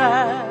and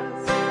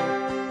rest.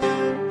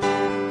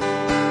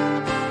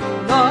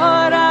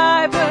 Lord,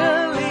 I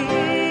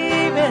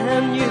believe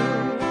in you.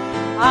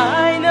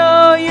 I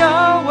know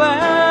your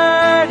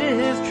word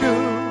is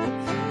true.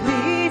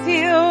 Please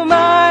heal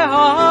my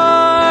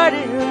heart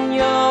in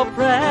your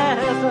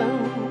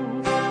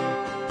presence.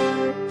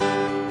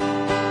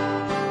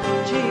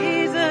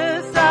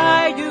 Jesus,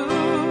 I do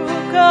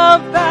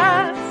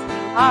confess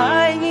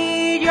I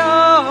need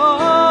your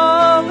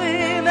holiness.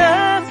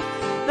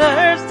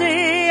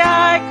 Thirsty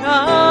I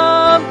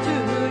come to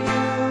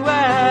you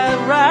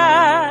and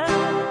rest.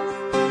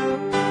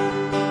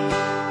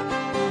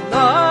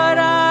 Lord,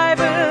 I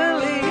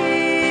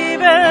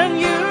believe in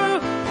you.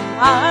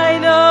 I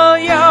know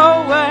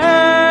your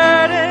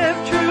word is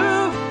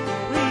true.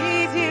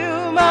 Please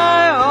heal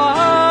my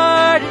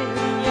heart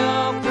in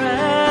your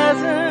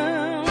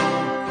presence.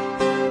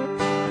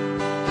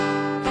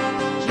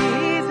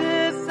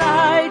 Jesus,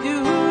 I do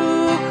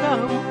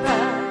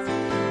confess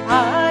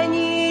I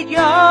need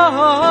your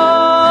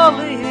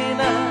holiness.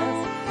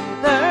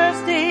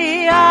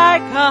 Thirsty I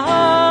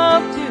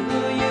come to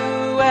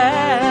you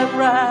and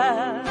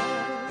rest.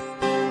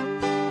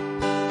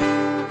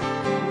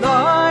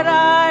 Lord,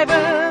 I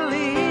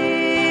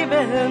believe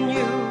in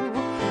you.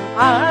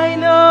 I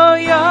know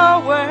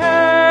your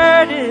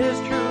word is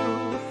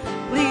true.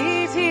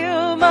 Please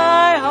heal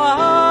my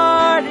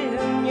heart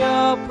in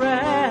your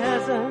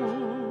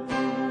presence.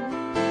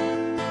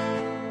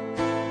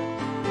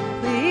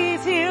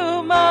 Please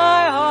heal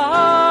my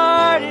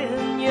heart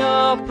in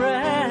your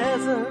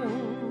presence.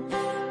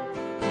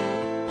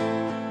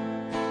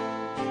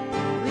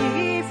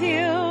 Please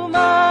heal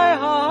my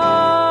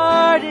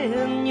heart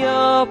in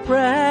your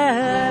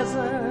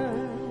presence.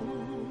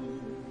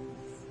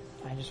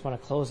 I just want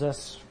to close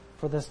us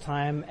for this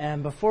time.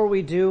 And before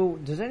we do,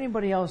 does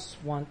anybody else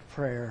want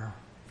prayer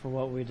for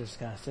what we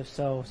discussed? If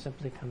so,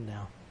 simply come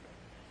down.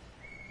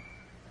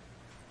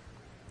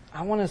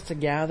 I want us to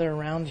gather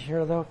around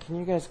here, though. Can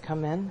you guys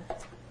come in?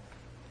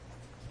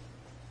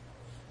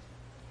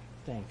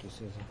 Thank you,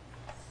 Susan.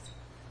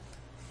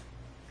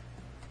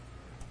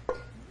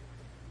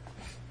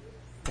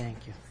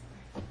 Thank you.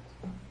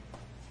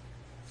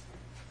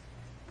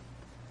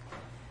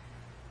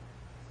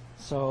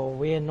 So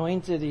we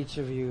anointed each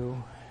of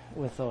you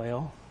with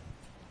oil.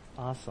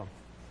 Awesome.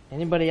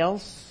 Anybody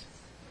else?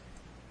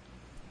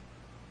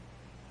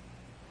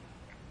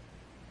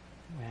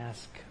 We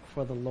ask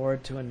for the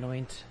Lord to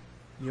anoint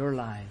your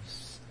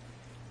lives.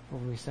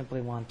 We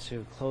simply want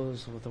to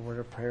close with a word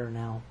of prayer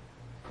now.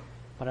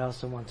 But I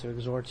also want to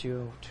exhort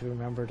you to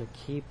remember to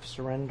keep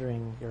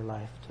surrendering your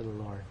life to the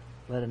Lord.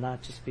 Let it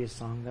not just be a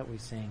song that we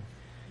sing.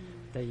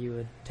 That you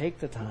would take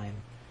the time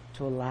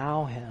to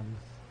allow Him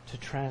to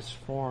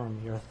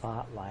transform your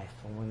thought life.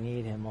 And we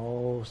need Him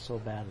oh so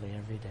badly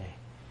every day.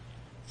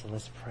 So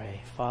let's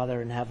pray.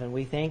 Father in heaven,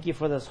 we thank you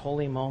for this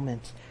holy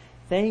moment.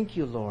 Thank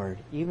you, Lord,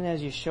 even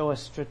as you show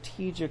us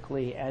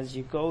strategically as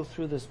you go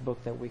through this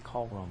book that we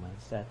call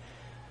Romans, that,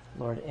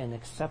 Lord, in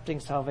accepting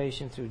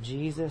salvation through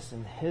Jesus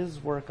and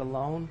His work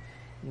alone,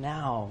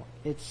 now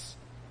it's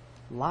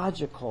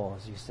logical,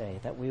 as you say,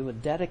 that we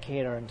would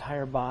dedicate our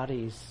entire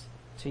bodies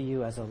to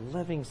you as a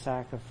living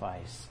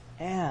sacrifice.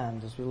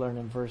 And, as we learn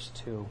in verse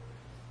 2,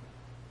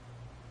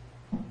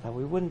 that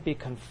we wouldn't be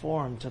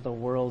conformed to the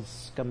world's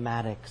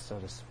schematic, so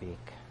to speak.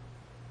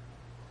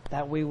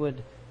 That we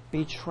would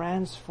be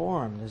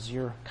transformed as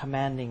you're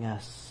commanding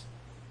us.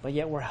 But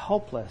yet we're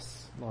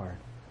helpless, Lord.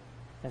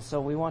 And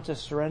so we want to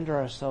surrender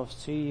ourselves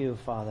to you,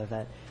 Father,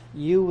 that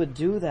you would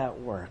do that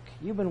work.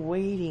 You've been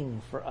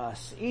waiting for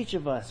us. Each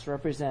of us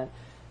represent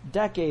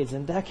decades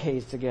and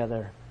decades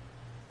together.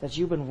 That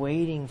you've been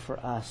waiting for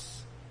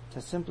us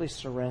to simply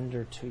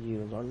surrender to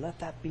you. Lord, let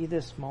that be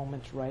this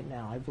moment right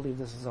now. I believe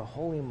this is a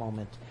holy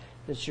moment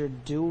that you're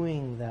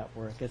doing that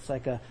work. It's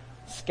like a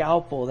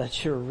scalpel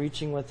that you're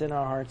reaching within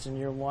our hearts, and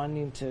you're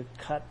wanting to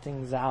cut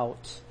things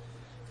out.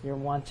 You're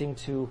wanting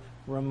to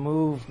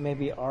remove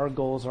maybe our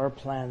goals, our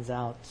plans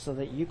out, so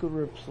that you could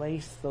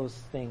replace those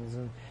things,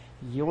 and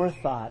your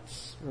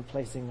thoughts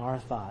replacing our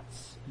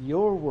thoughts,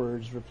 your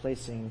words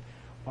replacing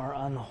our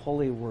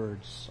unholy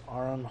words,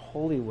 our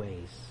unholy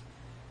ways.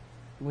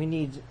 We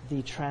need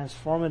the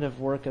transformative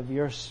work of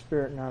your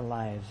Spirit in our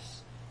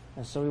lives.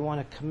 And so we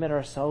want to commit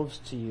ourselves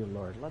to you,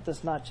 Lord. Let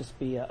this not just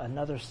be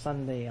another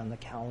Sunday on the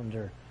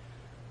calendar,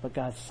 but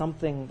God,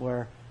 something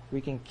where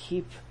we can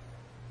keep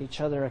each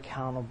other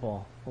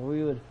accountable, where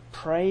we would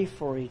pray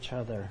for each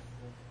other.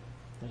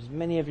 There's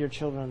many of your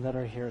children that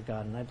are here,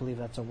 God, and I believe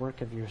that's a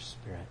work of your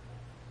Spirit.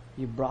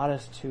 You brought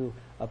us to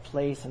a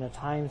place and a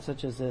time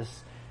such as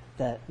this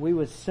that we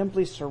would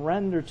simply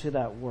surrender to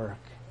that work,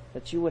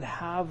 that you would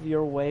have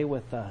your way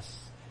with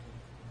us,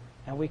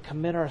 and we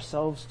commit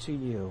ourselves to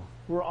you.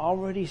 We're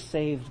already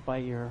saved by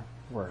your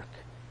work,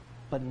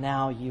 but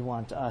now you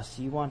want us.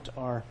 You want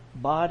our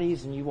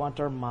bodies and you want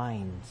our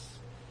minds.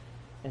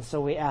 And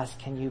so we ask,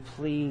 can you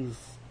please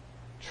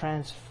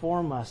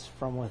transform us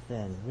from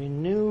within?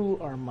 Renew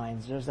our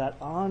minds. There's that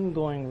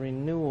ongoing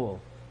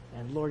renewal.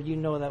 And Lord, you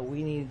know that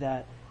we need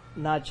that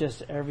not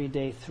just every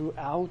day,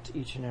 throughout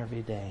each and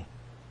every day.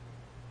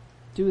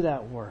 Do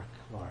that work,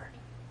 Lord.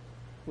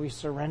 We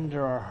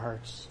surrender our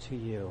hearts to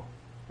you,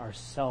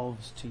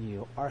 ourselves to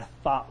you, our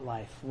thought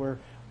life. We're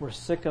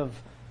sick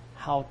of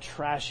how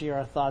trashy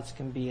our thoughts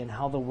can be and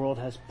how the world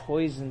has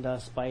poisoned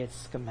us by its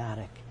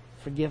schematic.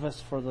 Forgive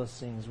us for those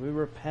things. We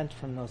repent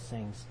from those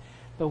things.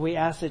 But we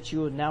ask that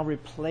you would now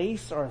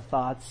replace our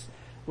thoughts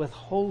with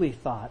holy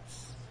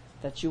thoughts,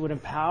 that you would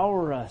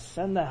empower us.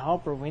 Send the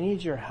helper. We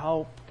need your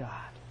help, God.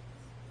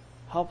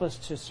 Help us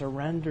to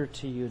surrender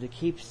to you, to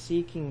keep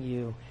seeking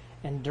you.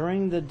 And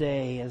during the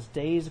day, as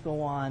days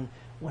go on,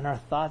 when our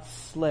thoughts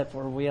slip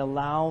or we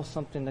allow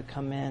something to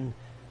come in,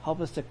 help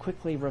us to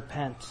quickly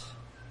repent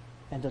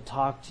and to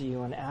talk to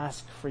you and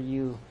ask for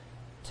you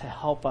to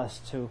help us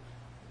to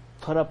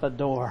put up a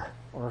door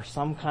or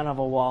some kind of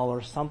a wall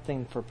or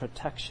something for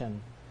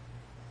protection,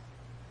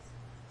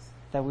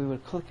 that we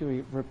would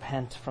quickly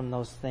repent from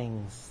those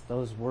things,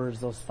 those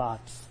words, those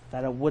thoughts,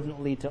 that it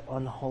wouldn't lead to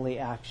unholy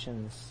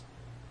actions.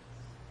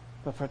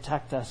 But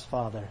protect us,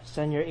 Father.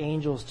 Send your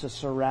angels to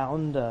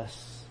surround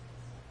us.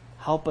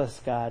 Help us,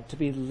 God, to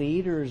be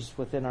leaders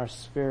within our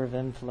sphere of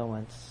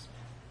influence.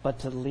 But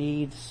to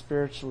lead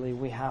spiritually,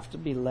 we have to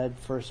be led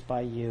first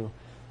by you.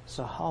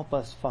 So help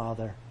us,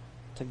 Father,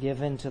 to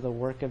give into the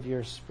work of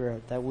your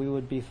Spirit, that we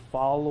would be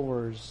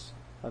followers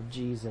of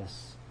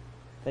Jesus,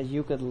 that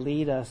you could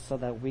lead us so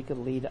that we could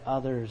lead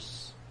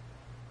others,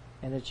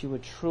 and that you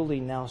would truly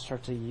now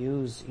start to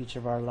use each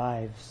of our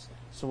lives.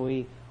 So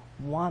we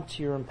want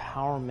your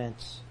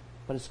empowerment,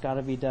 but it's got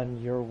to be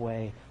done your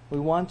way. We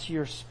want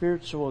your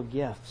spiritual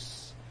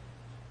gifts,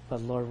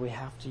 but Lord, we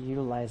have to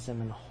utilize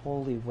them in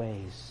holy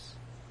ways.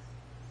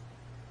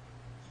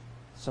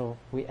 So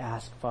we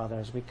ask, Father,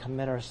 as we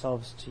commit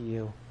ourselves to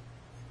you,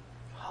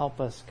 help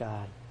us,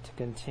 God, to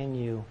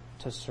continue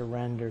to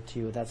surrender to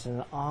you. That's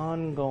an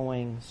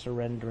ongoing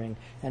surrendering,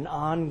 an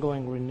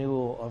ongoing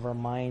renewal of our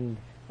mind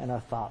and our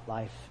thought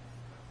life,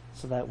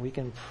 so that we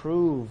can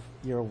prove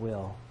your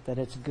will, that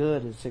it's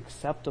good, it's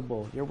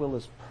acceptable, your will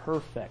is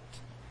perfect.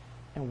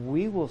 And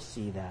we will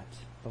see that,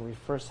 but we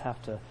first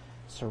have to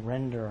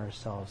surrender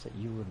ourselves, that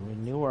you would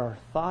renew our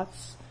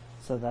thoughts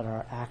so that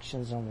our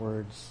actions and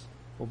words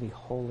will be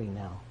holy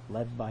now,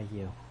 led by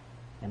you.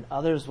 And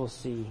others will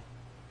see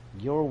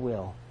your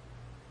will.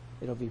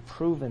 It'll be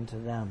proven to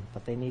them,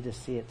 but they need to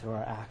see it through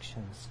our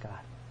actions, God.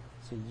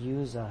 So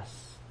use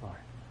us, Lord.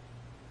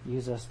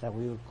 Use us that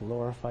we would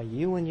glorify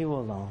you and you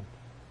alone.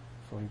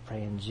 For we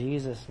pray in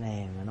Jesus'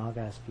 name, and all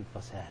God's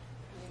people said,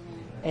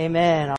 Amen. Amen.